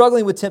 So if you're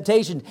struggling with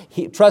temptation,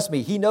 trust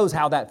me, he knows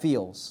how that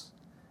feels.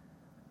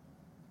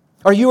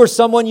 Are you or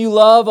someone you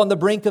love on the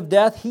brink of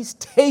death? He's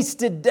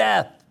tasted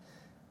death.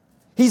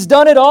 He's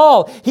done it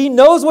all. He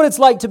knows what it's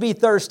like to be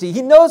thirsty.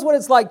 He knows what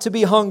it's like to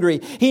be hungry.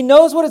 He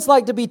knows what it's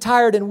like to be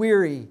tired and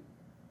weary.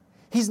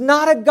 He's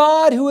not a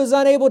God who is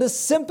unable to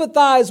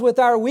sympathize with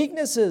our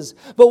weaknesses,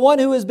 but one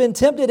who has been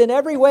tempted in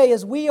every way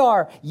as we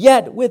are,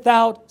 yet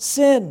without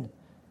sin.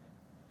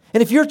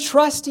 And if you're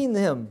trusting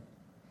Him,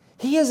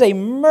 He is a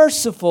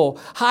merciful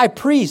high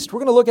priest. We're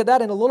going to look at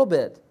that in a little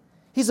bit.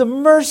 He's a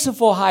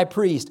merciful high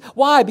priest.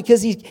 Why?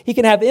 Because he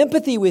can have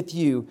empathy with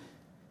you.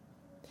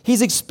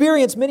 He's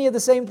experienced many of the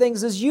same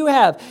things as you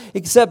have,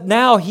 except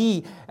now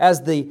He,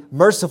 as the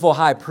merciful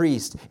high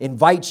priest,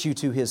 invites you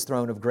to His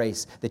throne of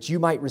grace that you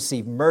might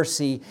receive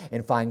mercy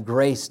and find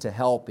grace to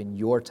help in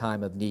your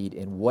time of need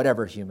in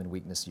whatever human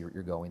weakness you're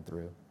going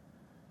through.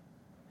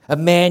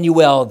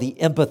 Immanuel, the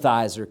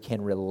empathizer,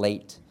 can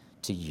relate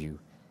to you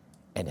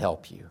and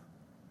help you.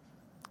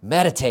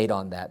 Meditate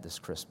on that this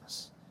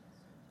Christmas.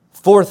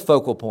 Fourth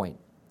focal point,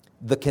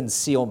 the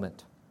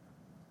concealment.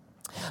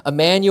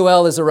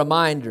 Immanuel is a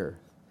reminder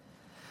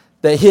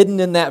that hidden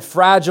in that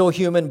fragile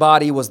human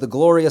body was the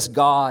glorious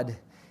God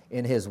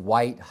in His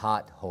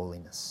white-hot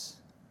holiness.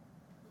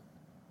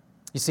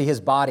 You see, His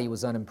body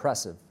was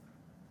unimpressive.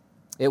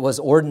 It was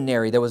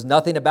ordinary. There was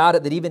nothing about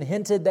it that even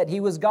hinted that He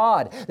was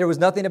God. There was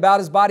nothing about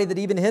His body that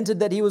even hinted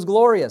that He was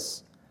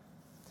glorious.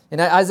 In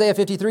Isaiah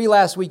 53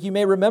 last week, you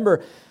may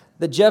remember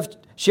that Jeff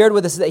shared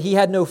with us that He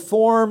had no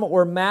form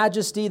or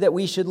majesty that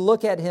we should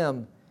look at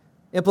Him.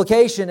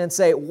 Implication and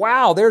say,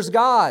 wow, there's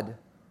God.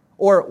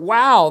 Or,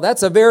 wow,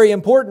 that's a very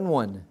important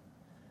one.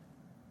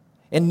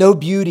 And no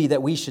beauty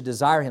that we should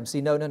desire Him.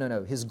 See, no.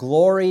 His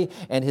glory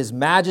and His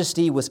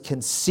majesty was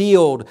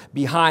concealed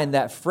behind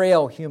that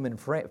frail human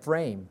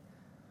frame.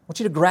 I want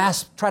you to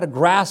try to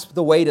grasp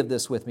the weight of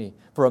this with me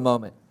for a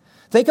moment.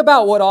 Think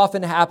about what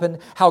often happened,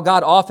 how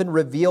God often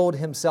revealed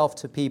Himself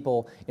to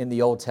people in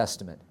the Old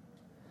Testament.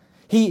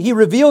 He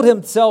revealed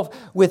Himself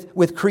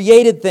with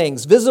created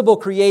things, visible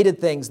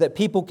created things that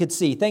people could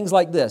see. Things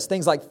like this,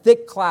 things like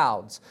thick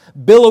clouds,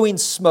 billowing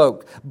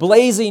smoke,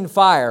 blazing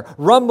fire,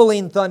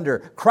 rumbling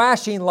thunder,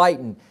 crashing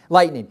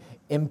lightning.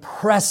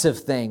 Impressive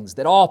things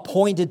that all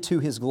pointed to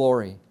His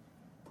glory.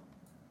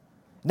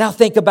 Now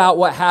think about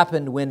what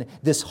happened when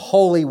this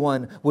Holy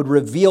One would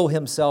reveal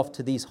Himself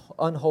to these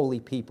unholy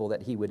people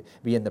that He would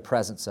be in the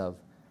presence of.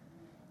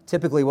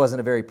 Typically wasn't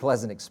a very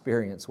pleasant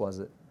experience, was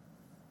it?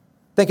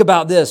 Think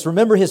about this.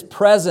 Remember His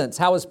presence,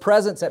 how His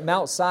presence at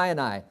Mount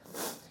Sinai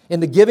in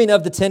the giving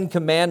of the 10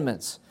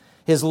 Commandments,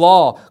 His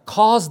law,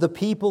 caused the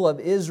people of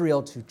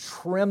Israel to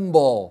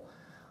tremble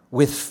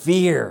with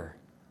fear.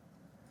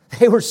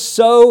 They were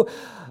so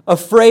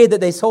afraid that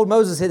they told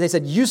Moses, they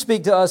said, you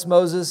speak to us,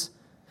 Moses,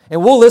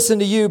 and we'll listen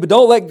to you, but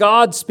don't let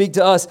God speak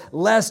to us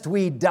lest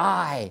we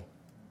die.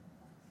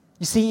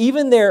 You see,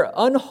 even their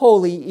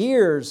unholy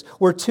ears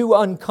were too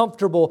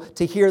uncomfortable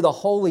to hear the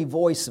holy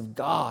voice of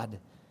God.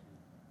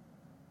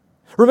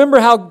 Remember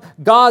how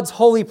God's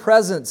holy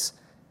presence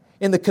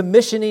in the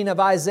commissioning of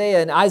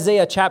Isaiah in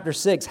Isaiah chapter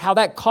 6, how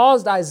that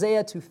caused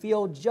Isaiah to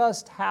feel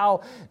just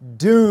how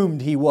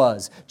doomed he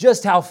was,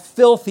 just how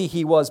filthy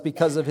he was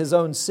because of his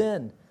own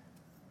sin.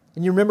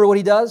 And you remember what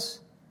he does?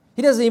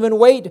 He doesn't even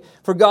wait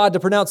for God to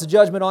pronounce a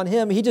judgment on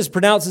him. He just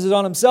pronounces it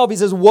on himself. He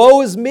says,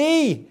 woe is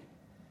me,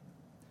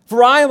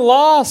 for I am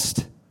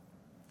lost.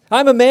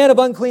 I'm a man of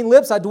unclean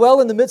lips. I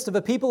dwell in the midst of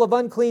a people of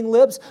unclean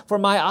lips, for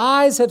my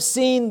eyes have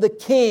seen the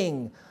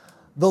King,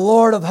 the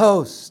Lord of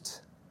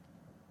hosts.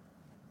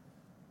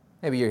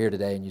 Maybe you're here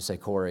today and you say,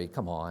 Corey,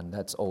 come on,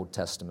 that's Old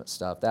Testament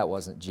stuff. That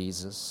wasn't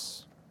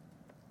Jesus.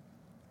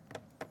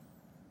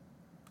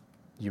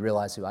 Do you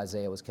realize who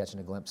Isaiah was catching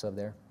a glimpse of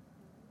there?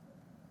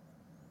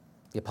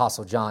 The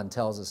Apostle John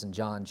tells us in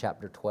John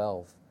chapter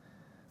 12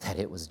 that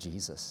it was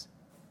Jesus.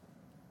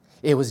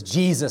 It was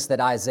Jesus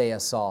that Isaiah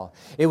saw.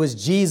 It was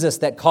Jesus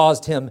that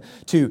caused him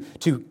to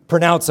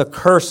pronounce a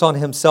curse on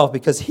himself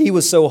because he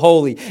was so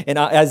holy and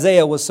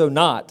Isaiah was so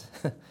not.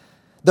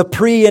 The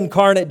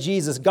pre-incarnate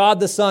Jesus, God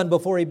the Son,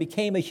 before he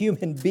became a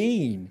human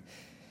being.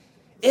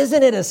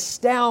 Isn't it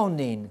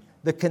astounding,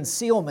 the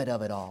concealment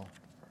of it all?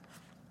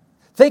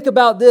 Think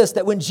about this,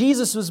 that when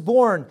Jesus was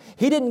born,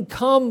 he didn't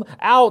come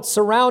out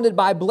surrounded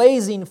by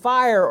blazing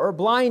fire or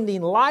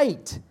blinding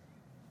light.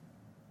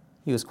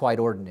 He was quite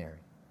ordinary,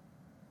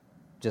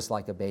 just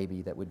like a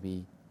baby that would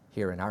be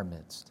here in our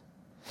midst.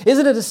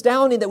 Isn't it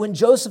astounding that when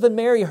Joseph and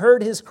Mary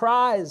heard his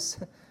cries,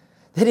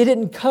 that he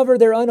didn't cover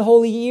their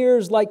unholy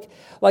ears like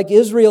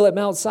Israel at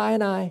Mount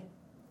Sinai?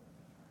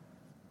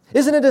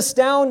 Isn't it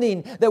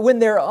astounding that when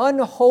their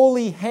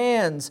unholy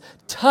hands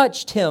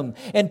touched him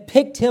and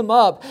picked him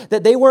up,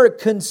 that they weren't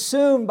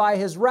consumed by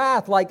his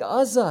wrath like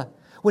Uzzah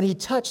when he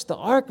touched the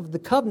Ark of the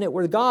Covenant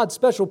where God's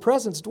special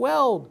presence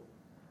dwelled?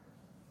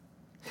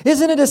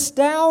 Isn't it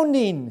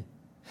astounding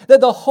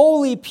that the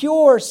holy,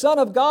 pure Son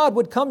of God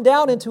would come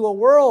down into a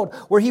world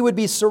where he would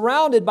be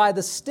surrounded by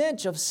the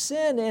stench of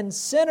sin and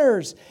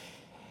sinners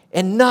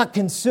and not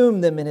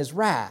consume them in his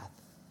wrath?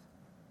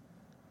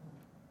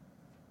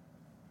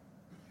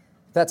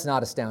 If that's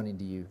not astounding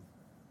to you,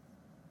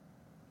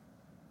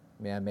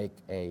 may I make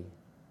a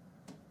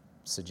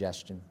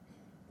suggestion?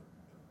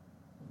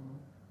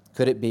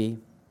 Could it be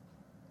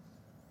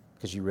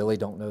because you really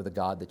don't know the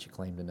God that you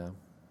claim to know?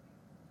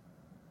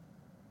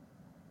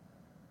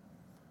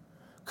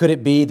 Could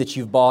it be that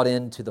you've bought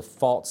into the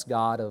false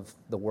god of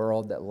the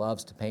world that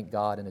loves to paint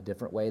God in a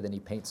different way than he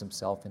paints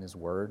himself in his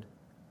word?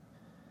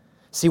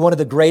 See, one of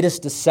the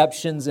greatest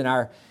deceptions in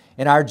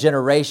our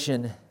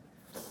generation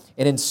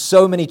and in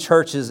so many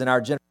churches in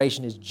our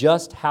generation is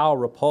just how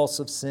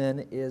repulsive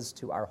sin is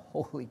to our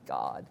holy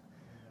God.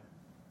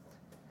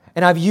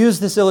 And I've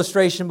used this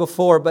illustration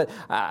before, but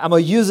I'm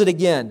going to use it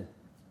again.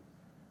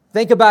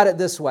 Think about it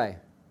this way.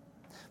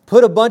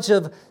 Put a bunch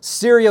of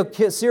serial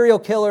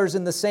killers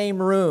in the same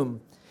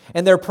room,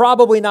 and they're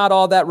probably not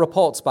all that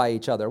repulsed by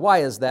each other.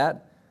 Why is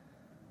that?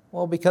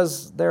 Well,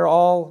 because they're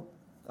all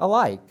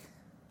alike.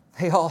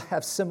 They all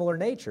have similar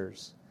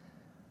natures.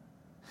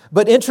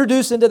 But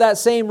introduce into that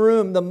same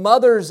room the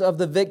mothers of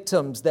the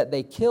victims that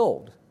they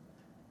killed,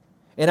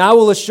 and I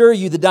will assure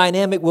you the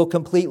dynamic will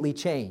completely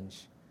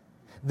change.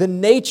 The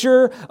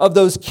nature of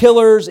those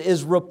killers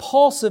is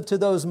repulsive to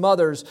those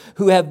mothers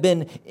who have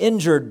been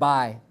injured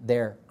by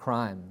their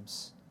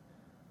crimes.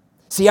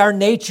 See, our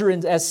nature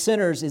as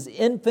sinners is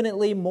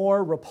infinitely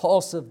more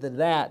repulsive than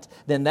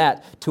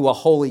that to a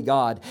holy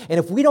God. And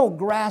if we don't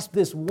grasp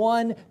this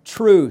one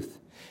truth,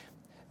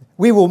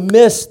 we will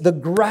miss the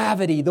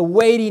gravity, the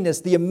weightiness,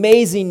 the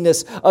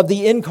amazingness of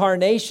the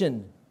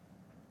incarnation.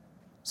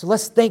 So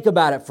let's think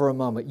about it for a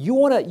moment. You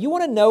want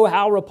to know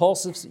how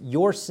repulsive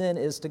your sin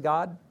is to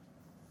God?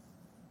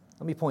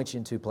 Let me point you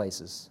in two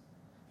places.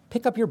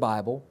 Pick up your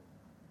Bible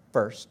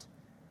first.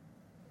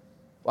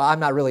 Well, I'm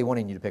not really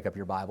wanting you to pick up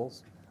your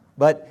Bibles,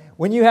 but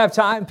when you have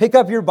time, pick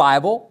up your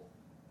Bible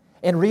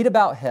and read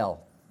about hell.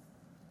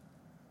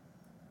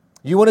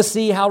 You want to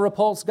see how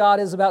repulsed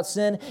God is about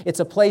sin? It's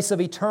a place of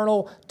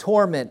eternal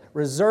torment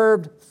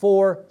reserved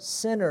for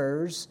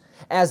sinners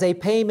as a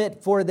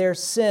payment for their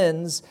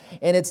sins,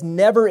 and it's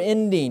never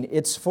ending.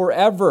 It's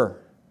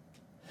forever.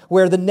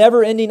 Where the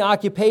never-ending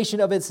occupation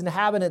of its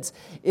inhabitants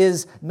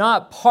is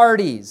not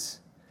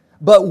parties,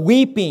 but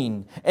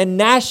weeping and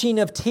gnashing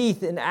of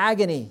teeth in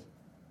agony.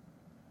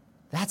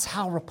 That's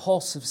how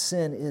repulsive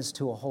sin is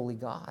to a holy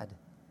God.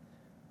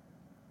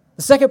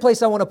 The second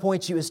place I want to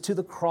point you is to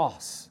the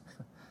cross.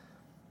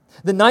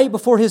 The night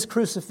before His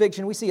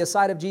crucifixion, we see a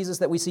side of Jesus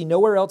that we see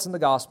nowhere else in the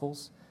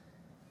Gospels.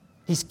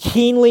 He's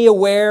keenly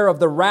aware of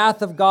the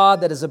wrath of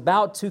God that is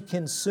about to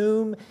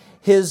consume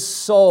His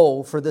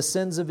soul for the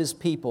sins of His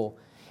people.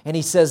 And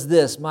He says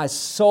this, "My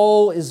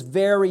soul is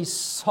very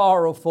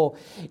sorrowful,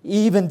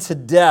 even to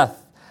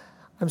death.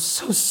 I'm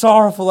so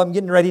sorrowful, I'm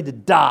getting ready to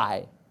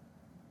die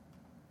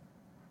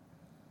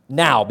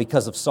now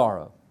because of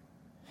sorrow."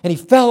 And He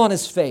fell on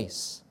His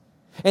face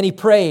and He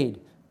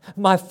prayed,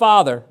 "My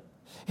Father,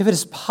 if it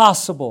is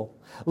possible,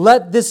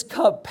 let this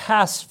cup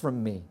pass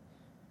from me."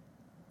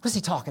 What is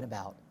He talking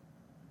about?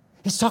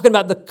 He's talking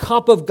about the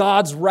cup of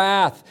God's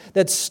wrath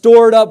that's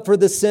stored up for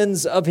the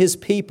sins of His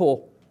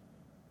people.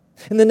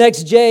 And the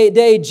next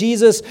day,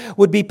 Jesus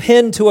would be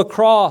pinned to a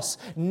cross,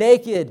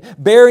 naked,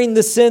 bearing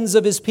the sins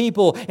of His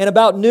people. And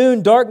about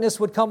noon,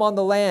 darkness would come on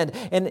the land.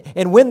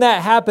 And when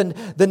that happened,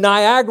 the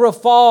Niagara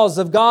Falls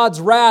of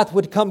God's wrath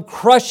would come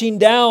crushing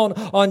down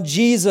on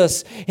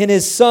Jesus and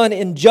His Son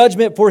in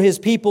judgment for His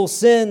people's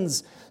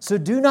sins. So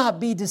do not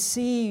be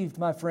deceived,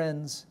 my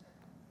friends,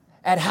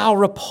 at how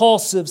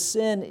repulsive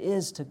sin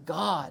is to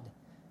God.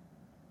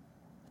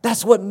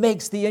 That's what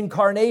makes the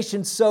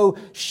incarnation so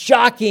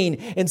shocking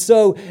and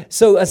so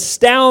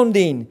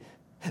astounding.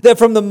 That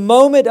from the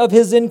moment of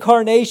His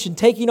incarnation,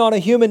 taking on a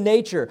human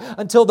nature,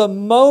 until the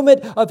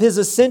moment of His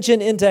ascension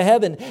into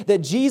heaven, that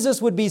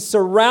Jesus would be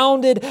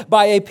surrounded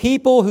by a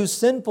people whose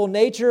sinful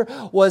nature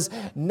was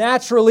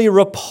naturally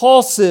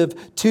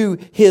repulsive to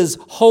His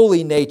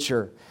holy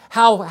nature.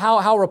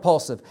 How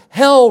repulsive?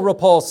 Hell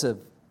repulsive.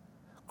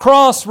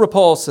 Cross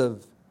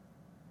repulsive.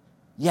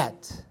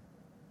 Yet,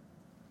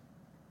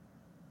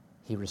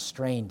 He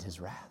restrained His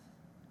wrath.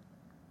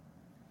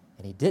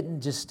 And He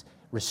didn't just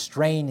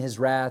restrain His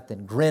wrath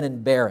and grin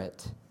and bear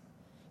it. It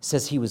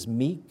says He was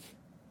meek,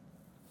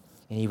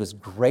 and He was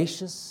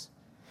gracious,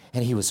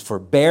 and He was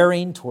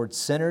forbearing towards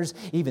sinners,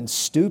 even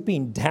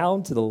stooping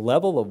down to the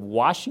level of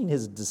washing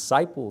His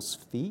disciples'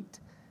 feet,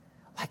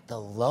 like the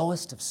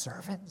lowest of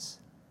servants.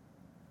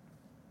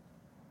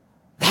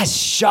 That's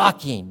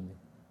shocking.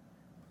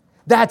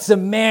 That's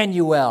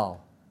Immanuel.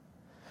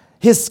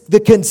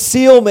 The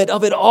concealment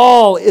of it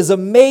all is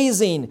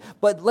amazing.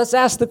 But let's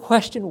ask the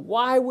question,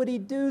 why would He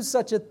do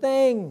such a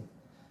thing?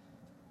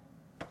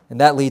 And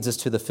that leads us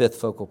to the fifth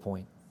focal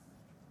point,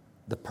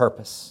 the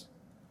purpose.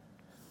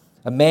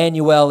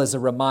 Immanuel is a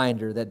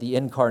reminder that the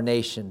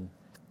incarnation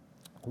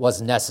was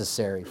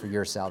necessary for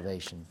your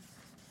salvation.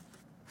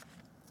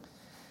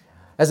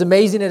 As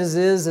amazing as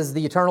it is, as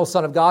the eternal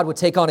Son of God would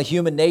take on a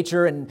human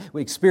nature and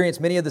we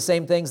experience many of the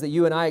same things that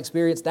you and I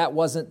experienced, that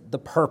wasn't the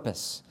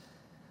purpose.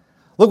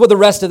 Look what the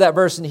rest of that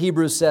verse in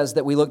Hebrews says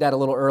that we looked at a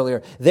little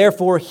earlier.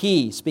 Therefore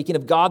He, speaking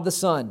of God the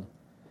Son,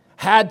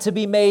 had to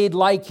be made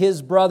like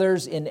His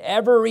brothers in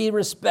every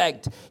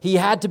respect. He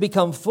had to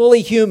become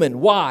fully human.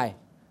 Why?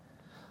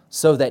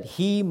 So that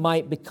He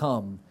might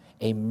become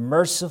a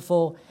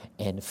merciful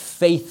and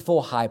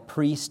faithful high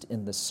priest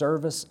in the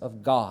service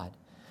of God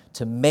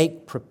to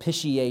make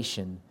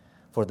propitiation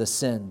for the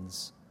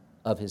sins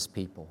of His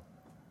people.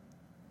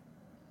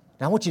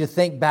 Now, I want you to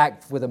think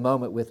back for a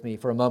moment with me,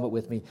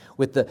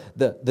 with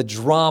the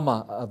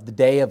drama of the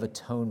Day of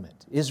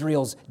Atonement,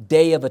 Israel's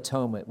Day of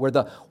Atonement, where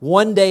the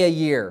one day a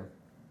year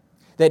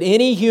that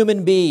any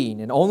human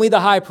being, and only the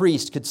high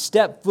priest, could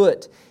step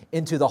foot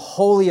into the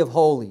Holy of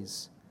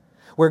Holies,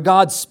 where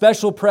God's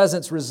special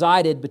presence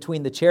resided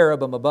between the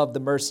cherubim above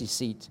the mercy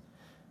seat.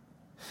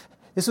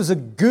 This was a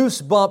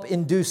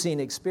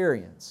goosebump-inducing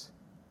experience.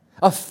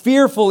 A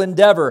fearful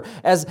endeavor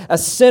as a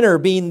sinner,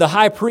 being the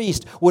high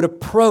priest, would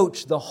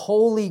approach the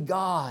holy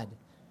God.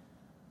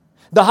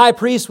 The high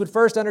priest would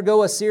first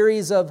undergo a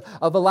series of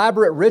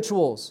elaborate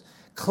rituals,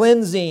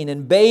 cleansing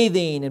and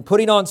bathing and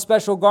putting on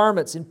special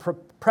garments in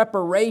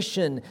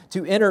preparation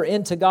to enter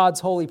into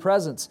God's holy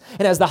presence.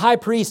 And as the high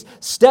priest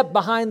stepped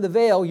behind the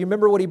veil, you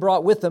remember what he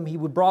brought with him? He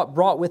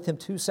brought with him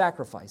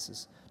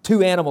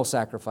two animal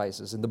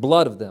sacrifices, and the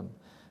blood of them,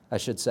 I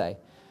should say.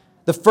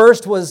 The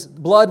first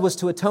blood was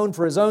to atone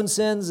for his own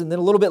sins, and then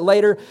a little bit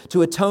later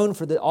to atone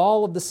for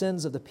all of the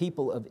sins of the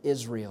people of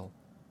Israel.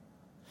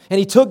 And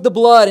he took the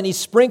blood and he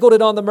sprinkled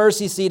it on the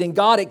mercy seat, and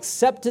God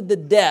accepted the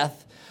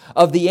death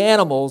of the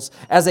animals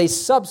as a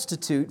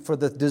substitute for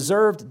the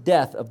deserved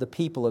death of the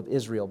people of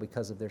Israel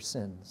because of their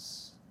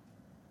sins.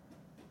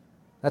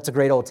 That's a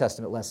great Old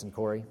Testament lesson,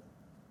 Corey.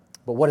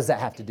 But what does that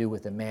have to do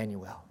with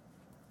Immanuel?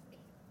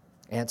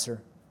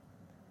 Answer: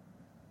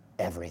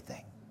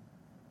 everything.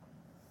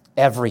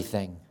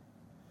 Everything.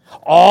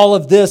 All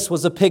of this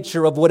was a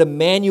picture of what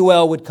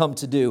Immanuel would come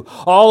to do.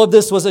 All of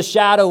this was a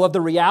shadow of the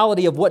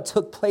reality of what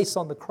took place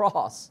on the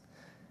cross.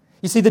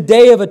 You see, the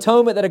Day of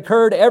Atonement that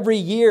occurred every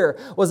year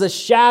was a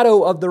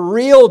shadow of the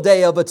real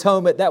Day of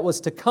Atonement that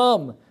was to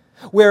come,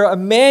 where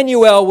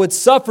Immanuel would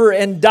suffer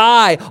and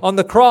die on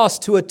the cross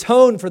to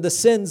atone for the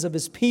sins of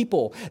His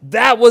people.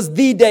 That was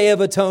the Day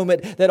of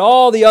Atonement that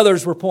all the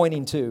others were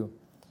pointing to.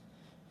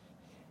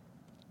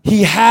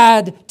 He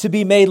had to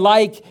be made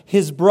like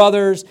His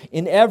brothers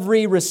in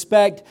every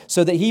respect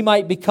so that He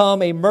might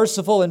become a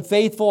merciful and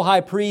faithful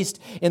high priest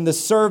in the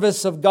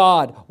service of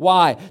God.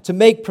 Why? To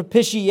make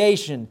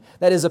propitiation,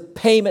 that is a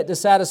payment to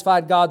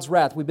satisfy God's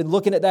wrath. We've been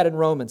looking at that in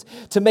Romans.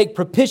 To make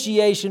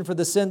propitiation for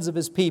the sins of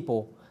His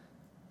people.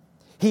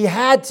 He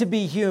had to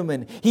be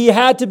human. He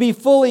had to be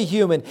fully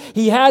human.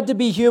 He had to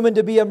be human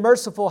to be a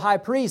merciful high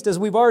priest, as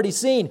we've already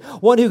seen.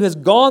 One who has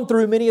gone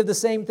through many of the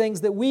same things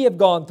that we have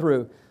gone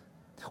through.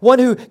 One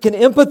who can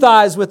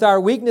empathize with our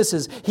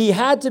weaknesses. He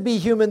had to be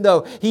human,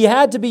 though. He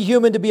had to be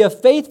human to be a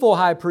faithful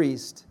high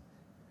priest.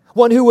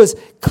 One who was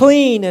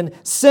clean and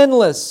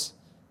sinless.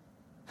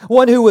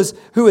 One who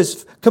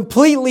is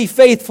completely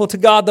faithful to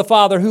God the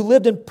Father, who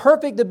lived in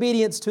perfect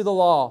obedience to the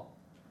law,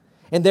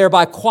 and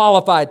thereby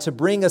qualified to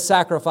bring a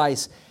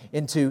sacrifice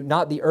into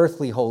not the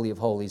earthly Holy of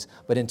Holies,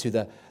 but into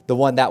the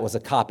one that was a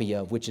copy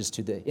of, which is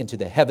into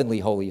the heavenly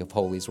Holy of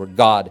Holies, where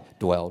God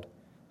dwelled.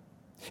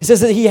 It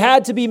says that He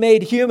had to be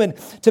made human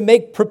to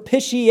make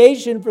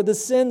propitiation for the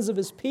sins of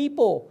His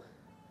people.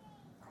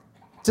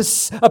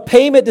 A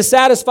payment to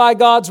satisfy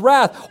God's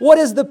wrath. What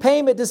is the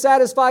payment to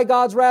satisfy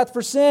God's wrath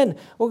for sin?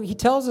 Well, He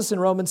tells us in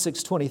Romans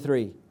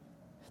 6:23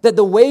 that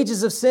the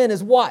wages of sin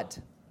is what?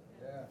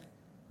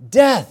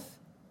 Death.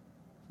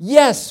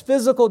 Yes,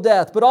 physical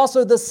death, but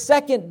also the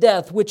second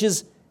death, which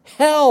is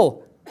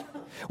hell.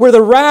 where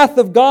the wrath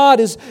of God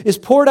is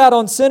poured out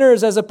on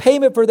sinners as a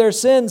payment for their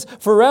sins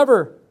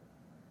forever.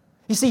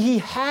 You see, He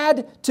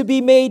had to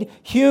be made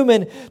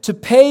human to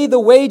pay the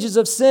wages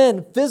of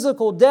sin,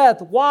 physical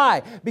death.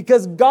 Why?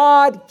 Because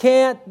God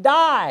can't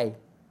die.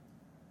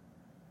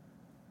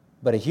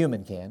 But a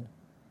human can.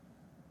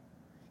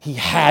 He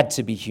had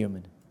to be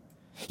human.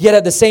 Yet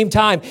at the same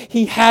time,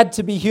 He had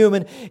to be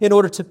human in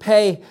order to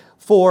pay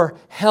for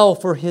hell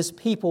for His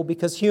people,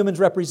 because humans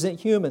represent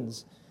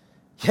humans.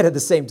 Yet at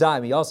the same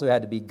time, He also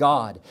had to be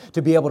God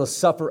to be able to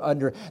suffer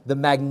under the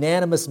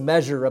magnanimous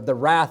measure of the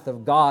wrath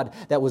of God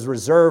that was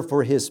reserved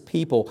for His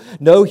people.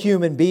 No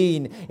human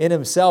being in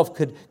himself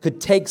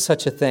could take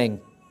such a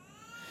thing.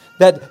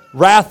 That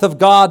wrath of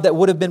God that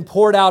would have been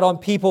poured out on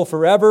people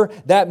forever,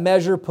 that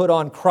measure put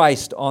on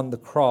Christ on the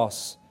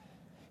cross.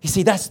 You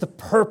see, that's the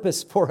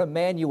purpose for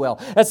Immanuel.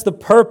 That's the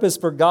purpose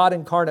for God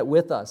incarnate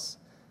with us.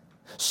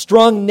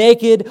 Strung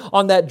naked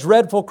on that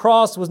dreadful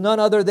cross was none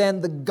other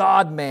than the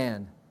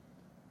God-man.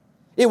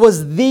 It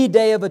was the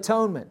Day of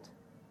Atonement.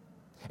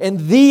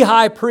 And the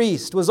high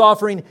priest was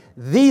offering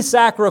the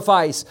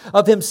sacrifice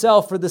of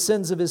Himself for the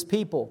sins of His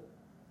people.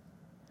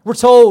 We're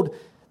told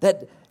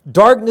that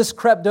darkness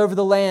crept over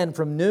the land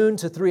from noon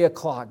to 3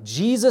 o'clock.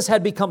 Jesus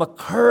had become a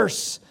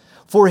curse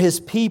for His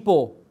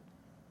people.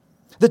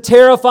 The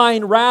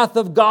terrifying wrath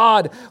of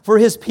God for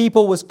His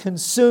people was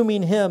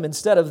consuming Him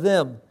instead of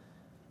them.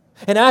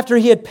 And after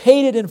He had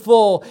paid it in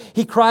full,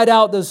 He cried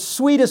out those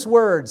sweetest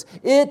words,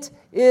 "It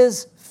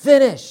is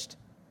finished."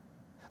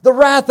 The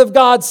wrath of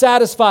God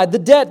satisfied, the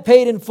debt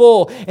paid in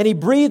full, and He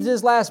breathed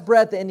His last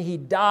breath and He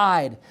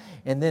died.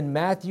 And then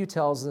Matthew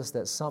tells us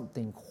that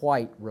something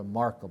quite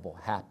remarkable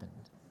happened.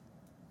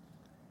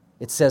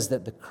 It says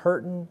that the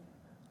curtain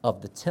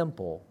of the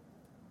temple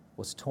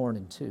was torn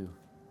in two.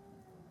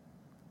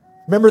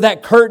 Remember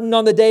that curtain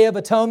on the Day of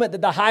Atonement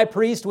that the high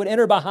priest would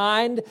enter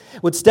behind,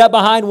 would step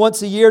behind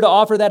once a year to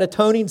offer that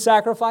atoning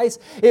sacrifice?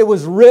 It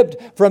was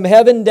ripped from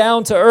heaven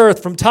down to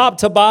earth, from top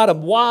to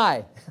bottom.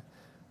 Why?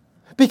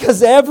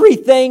 Because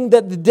everything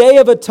that the Day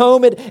of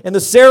Atonement and the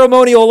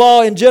ceremonial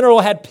law in general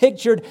had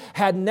pictured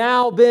had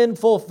now been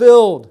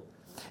fulfilled.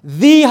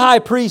 The high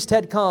priest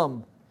had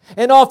come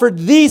and offered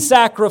the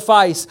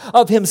sacrifice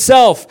of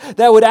Himself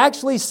that would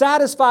actually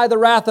satisfy the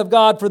wrath of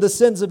God for the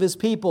sins of His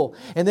people.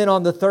 And then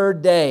on the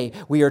third day,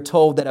 we are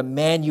told that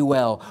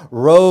Immanuel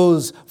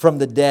rose from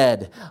the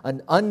dead,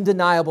 an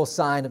undeniable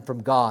sign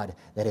from God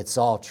that it's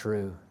all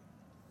true.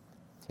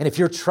 And if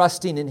you're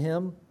trusting in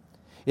Him,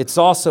 it's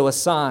also a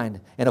sign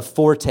and a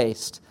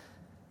foretaste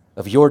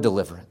of your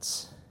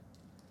deliverance.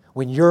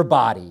 When your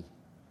body,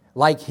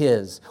 like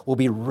His, will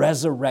be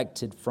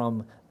resurrected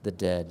from the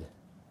dead.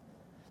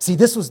 See,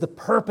 this was the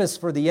purpose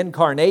for the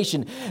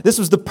incarnation. This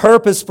was the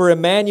purpose for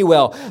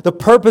Immanuel, the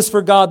purpose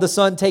for God the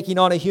Son taking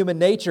on a human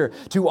nature,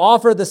 to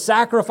offer the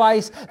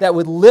sacrifice that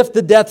would lift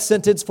the death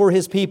sentence for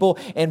His people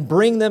and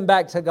bring them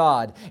back to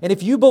God. And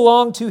if you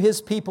belong to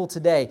His people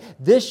today,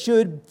 this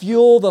should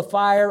fuel the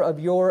fire of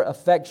your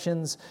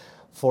affections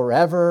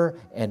forever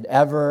and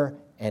ever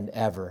and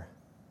ever.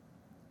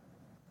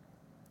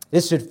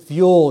 This should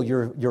fuel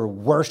your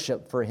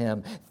worship for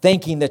Him,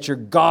 thinking that your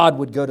God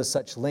would go to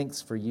such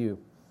lengths for you.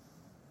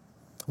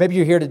 Maybe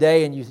you're here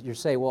today and you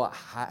say, well,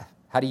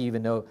 how do you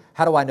even know?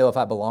 How do I know if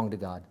I belong to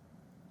God?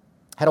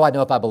 How do I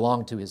know if I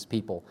belong to His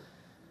people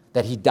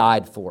that He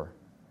died for?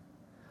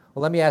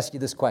 Well, let me ask you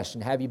this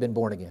question. Have you been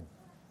born again?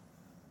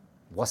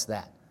 What's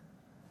that?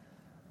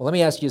 Well, let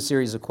me ask you a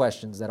series of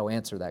questions that will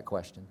answer that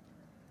question.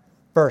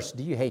 First,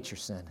 do you hate your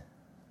sin?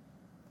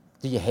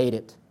 Do you hate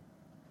it?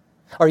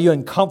 Are you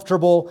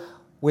uncomfortable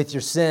with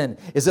your sin?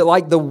 Is it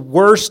like the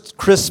worst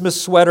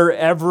Christmas sweater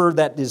ever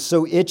that is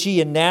so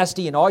itchy and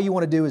nasty and all you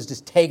want to do is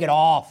just take it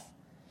off?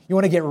 You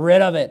want to get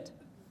rid of it?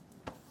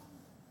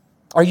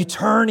 Are you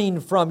turning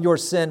from your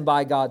sin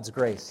by God's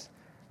grace?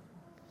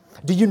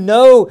 Do you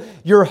know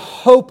you're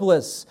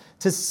hopeless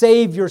to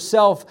save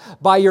yourself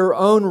by your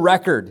own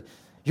record,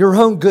 your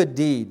own good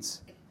deeds?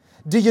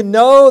 Do you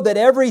know that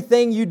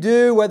everything you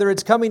do, whether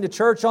it's coming to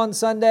church on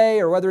Sunday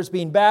or whether it's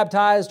being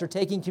baptized or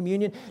taking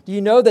communion, do you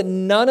know that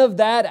none of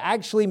that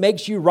actually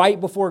makes you right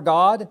before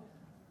God?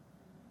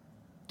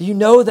 Do you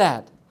know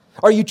that?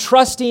 Are you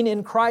trusting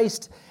in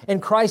Christ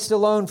and Christ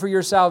alone for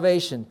your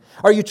salvation?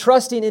 Are you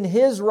trusting in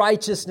His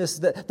righteousness,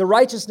 the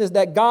righteousness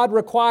that God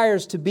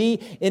requires to be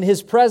in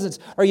His presence?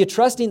 Are you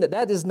trusting that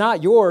that is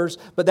not yours,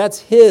 but that's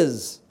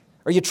His?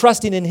 Are you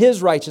trusting in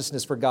His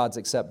righteousness for God's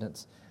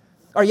acceptance?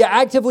 Are you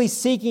actively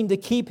seeking to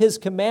keep His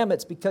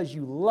commandments because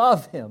you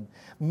love Him?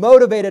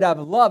 Motivated out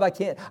of love,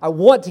 I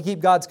want to keep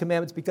God's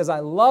commandments because I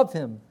love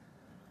Him.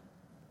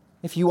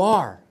 If you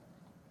are,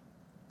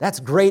 that's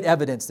great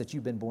evidence that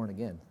you've been born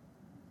again.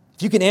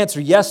 If you can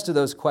answer yes to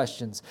those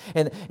questions,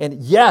 and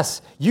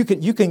yes, you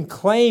can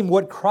claim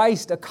what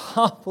Christ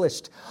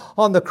accomplished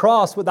on the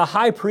cross, what the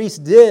high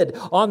priest did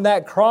on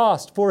that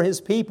cross for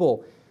His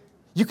people,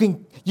 you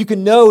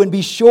can know and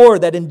be sure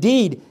that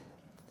indeed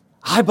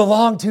I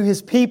belong to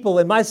His people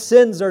and my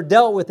sins are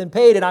dealt with and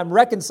paid and I'm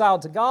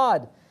reconciled to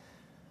God.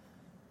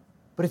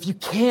 But if you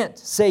can't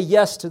say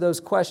yes to those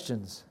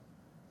questions,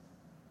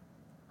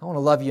 I want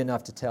to love you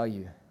enough to tell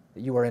you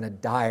that you are in a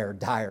dire,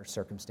 dire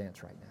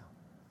circumstance right now.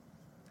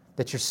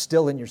 That you're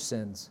still in your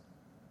sins.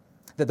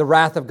 That the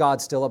wrath of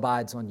God still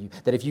abides on you.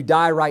 That if you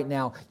die right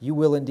now, you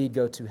will indeed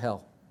go to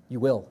hell. You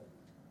will.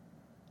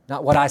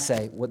 Not what I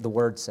say, what the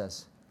Word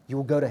says. You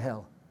will go to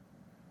hell.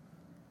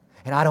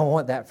 And I don't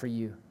want that for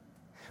you.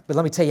 But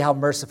let me tell you how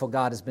merciful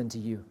God has been to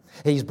you.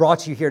 He's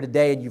brought you here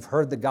today and you've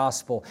heard the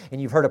gospel and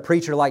you've heard a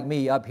preacher like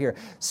me up here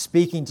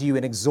speaking to you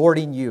and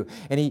exhorting you.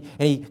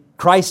 And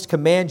Christ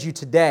commands you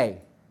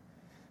today.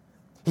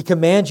 He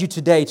commands you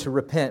today to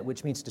repent,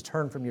 which means to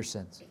turn from your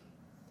sins.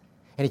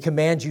 And He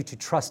commands you to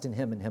trust in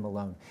Him and Him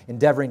alone,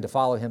 endeavoring to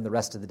follow Him the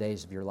rest of the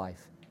days of your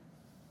life.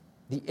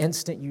 The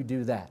instant you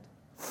do that,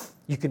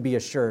 you can be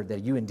assured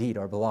that you indeed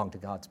are belong to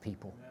God's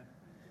people.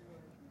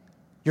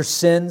 Your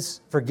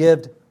sins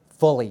forgived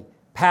fully,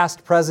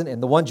 past, present,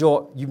 and the ones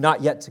you've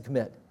not yet to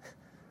commit.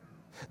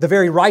 The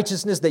very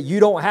righteousness that you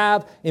don't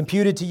have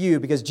imputed to you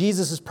because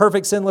Jesus'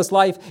 perfect sinless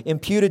life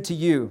imputed to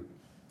you.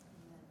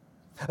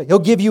 He'll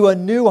give you a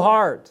new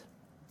heart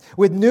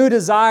with new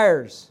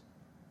desires.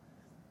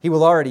 He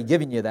will already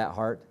given you that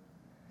heart.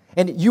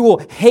 And you will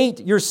hate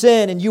your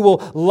sin and you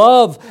will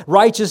love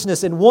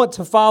righteousness and want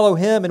to follow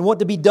Him and want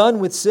to be done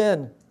with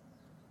sin.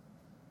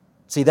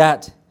 See,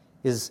 that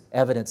is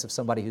evidence of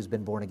somebody who's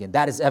been born again.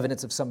 That is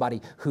evidence of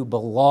somebody who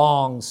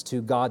belongs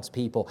to God's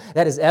people.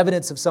 That is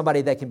evidence of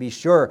somebody that can be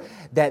sure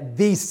that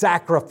the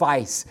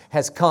sacrifice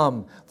has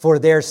come for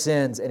their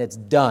sins and it's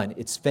done,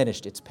 it's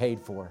finished, it's paid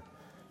for.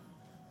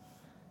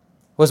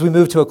 Well, as we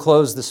move to a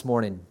close this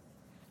morning,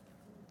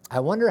 I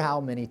wonder how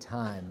many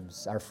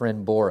times our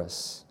friend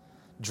Boris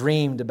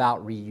dreamed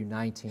about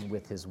reuniting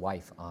with his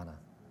wife, Anna.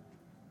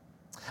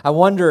 I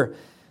wonder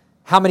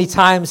how many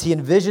times he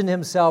envisioned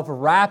himself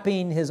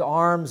wrapping his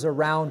arms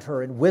around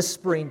her and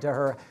whispering to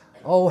her,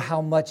 oh,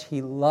 how much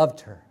he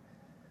loved her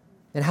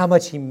and how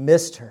much he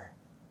missed her.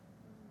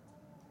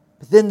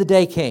 But then the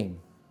day came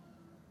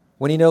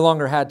when he no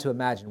longer had to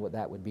imagine what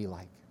that would be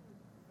like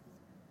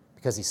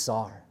because he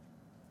saw her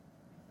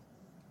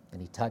and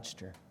he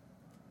touched her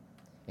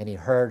and he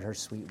heard her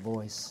sweet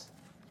voice.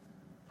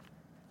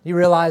 You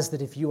realize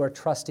that if you are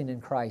trusting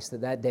in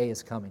Christ, that day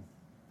is coming.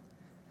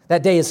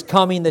 That day is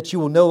coming that you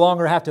will no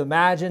longer have to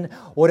imagine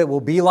what it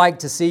will be like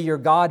to see your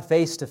God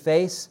face to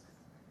face,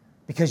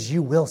 because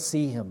you will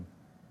see Him,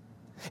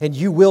 and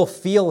you will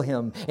feel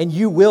Him, and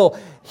you will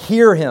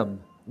hear Him.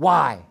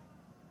 Why?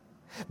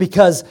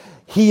 Because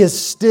He is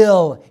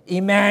still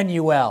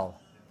Immanuel.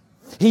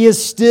 He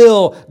is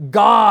still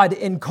God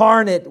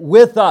incarnate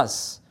with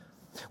us.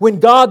 When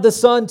God the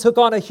Son took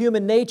on a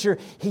human nature,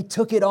 He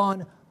took it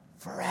on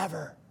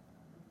forever.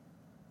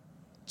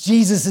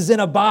 Jesus is in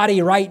a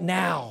body right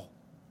now.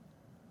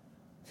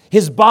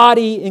 His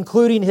body,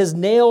 including His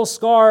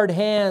nail-scarred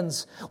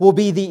hands, will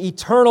be the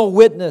eternal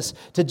witness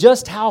to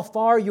just how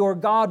far your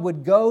God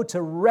would go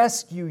to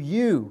rescue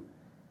you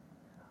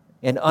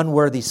and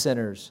unworthy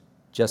sinners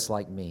just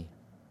like me.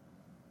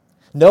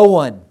 No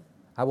one,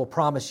 I will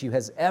promise you,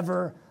 has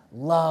ever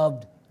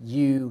loved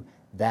you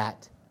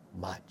that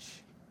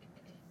much.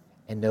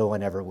 And no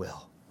one ever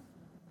will.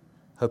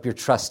 Hope you're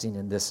trusting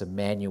in this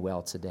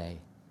Immanuel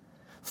today.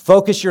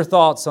 Focus your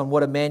thoughts on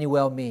what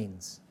Immanuel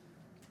means.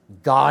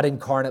 God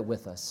incarnate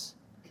with us.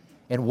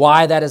 And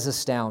why that is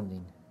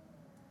astounding.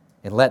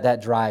 And let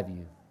that drive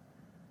you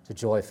to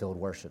joy-filled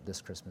worship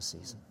this Christmas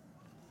season.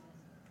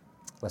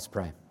 Let's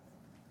pray.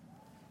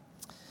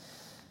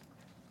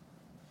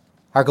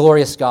 Our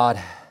glorious God,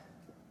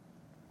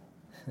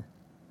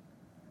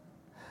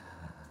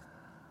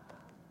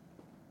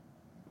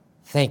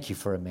 thank you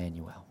for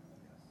Immanuel.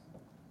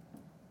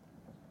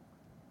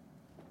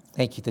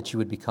 Thank you that you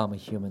would become a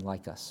human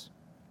like us.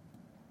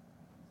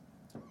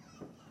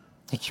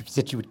 Thank you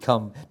that you would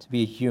come to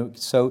be a human,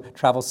 so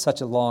travel such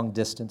a long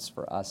distance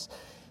for us,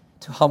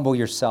 to humble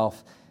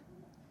yourself,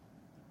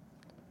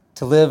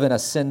 to live in a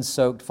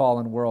sin-soaked,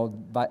 fallen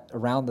world, but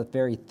around the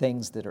very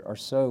things that are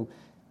so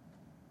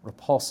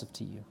repulsive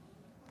to you.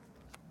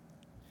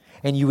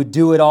 And you would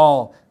do it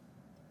all,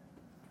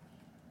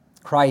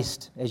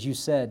 Christ, as you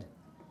said.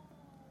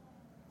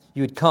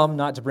 You would come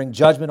not to bring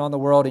judgment on the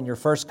world. In your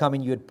first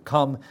coming, you would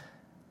come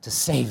to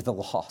save the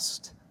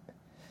lost.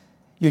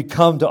 You'd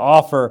come to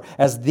offer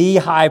as the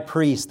high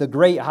priest, the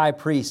great high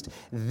priest,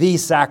 the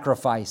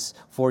sacrifice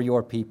for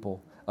your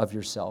people of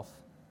yourself.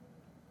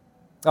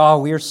 Oh,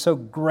 we are so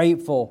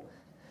grateful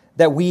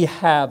that we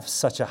have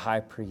such a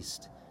high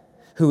priest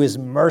who is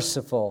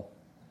merciful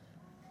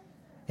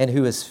and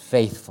who is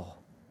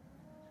faithful.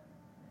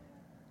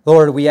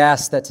 Lord, we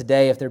ask that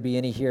today, if there be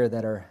any here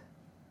that are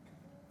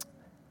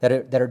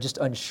just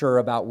unsure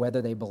about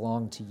whether they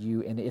belong to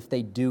you, and if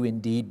they do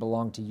indeed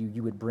belong to you,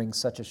 you would bring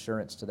such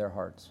assurance to their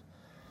hearts.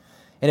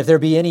 And if there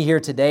be any here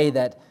today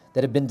that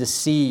have been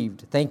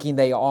deceived, thinking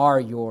they are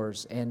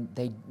yours, and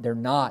they're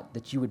not,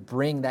 that you would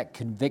bring that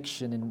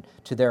conviction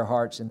into their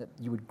hearts, and that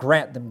you would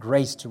grant them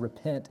grace to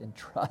repent and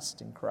trust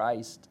in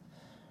Christ.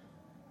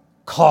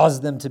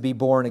 Cause them to be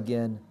born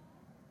again.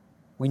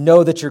 We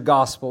know that your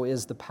gospel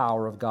is the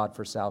power of God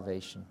for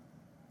salvation.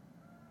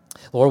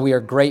 Lord, we are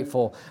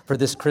grateful for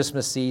this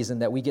Christmas season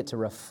that we get to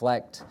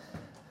reflect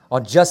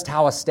on just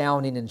how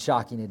astounding and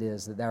shocking it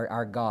is that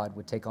our God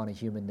would take on a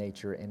human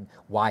nature and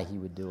why He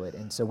would do it.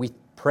 And so we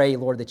pray,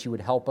 Lord, that You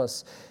would help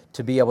us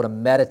to be able to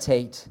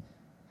meditate,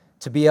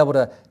 to be able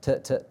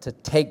to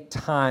take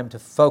time to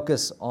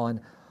focus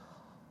on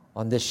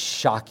this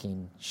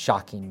shocking,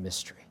 shocking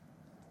mystery.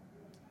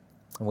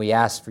 And we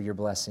ask for Your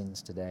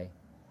blessings today.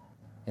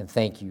 And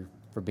thank You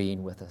for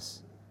being with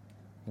us.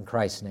 In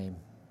Christ's name,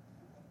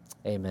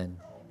 amen.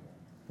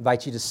 I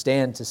invite you to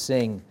stand to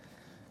sing,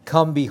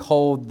 "Come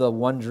Behold the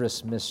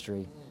Wondrous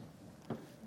Mystery."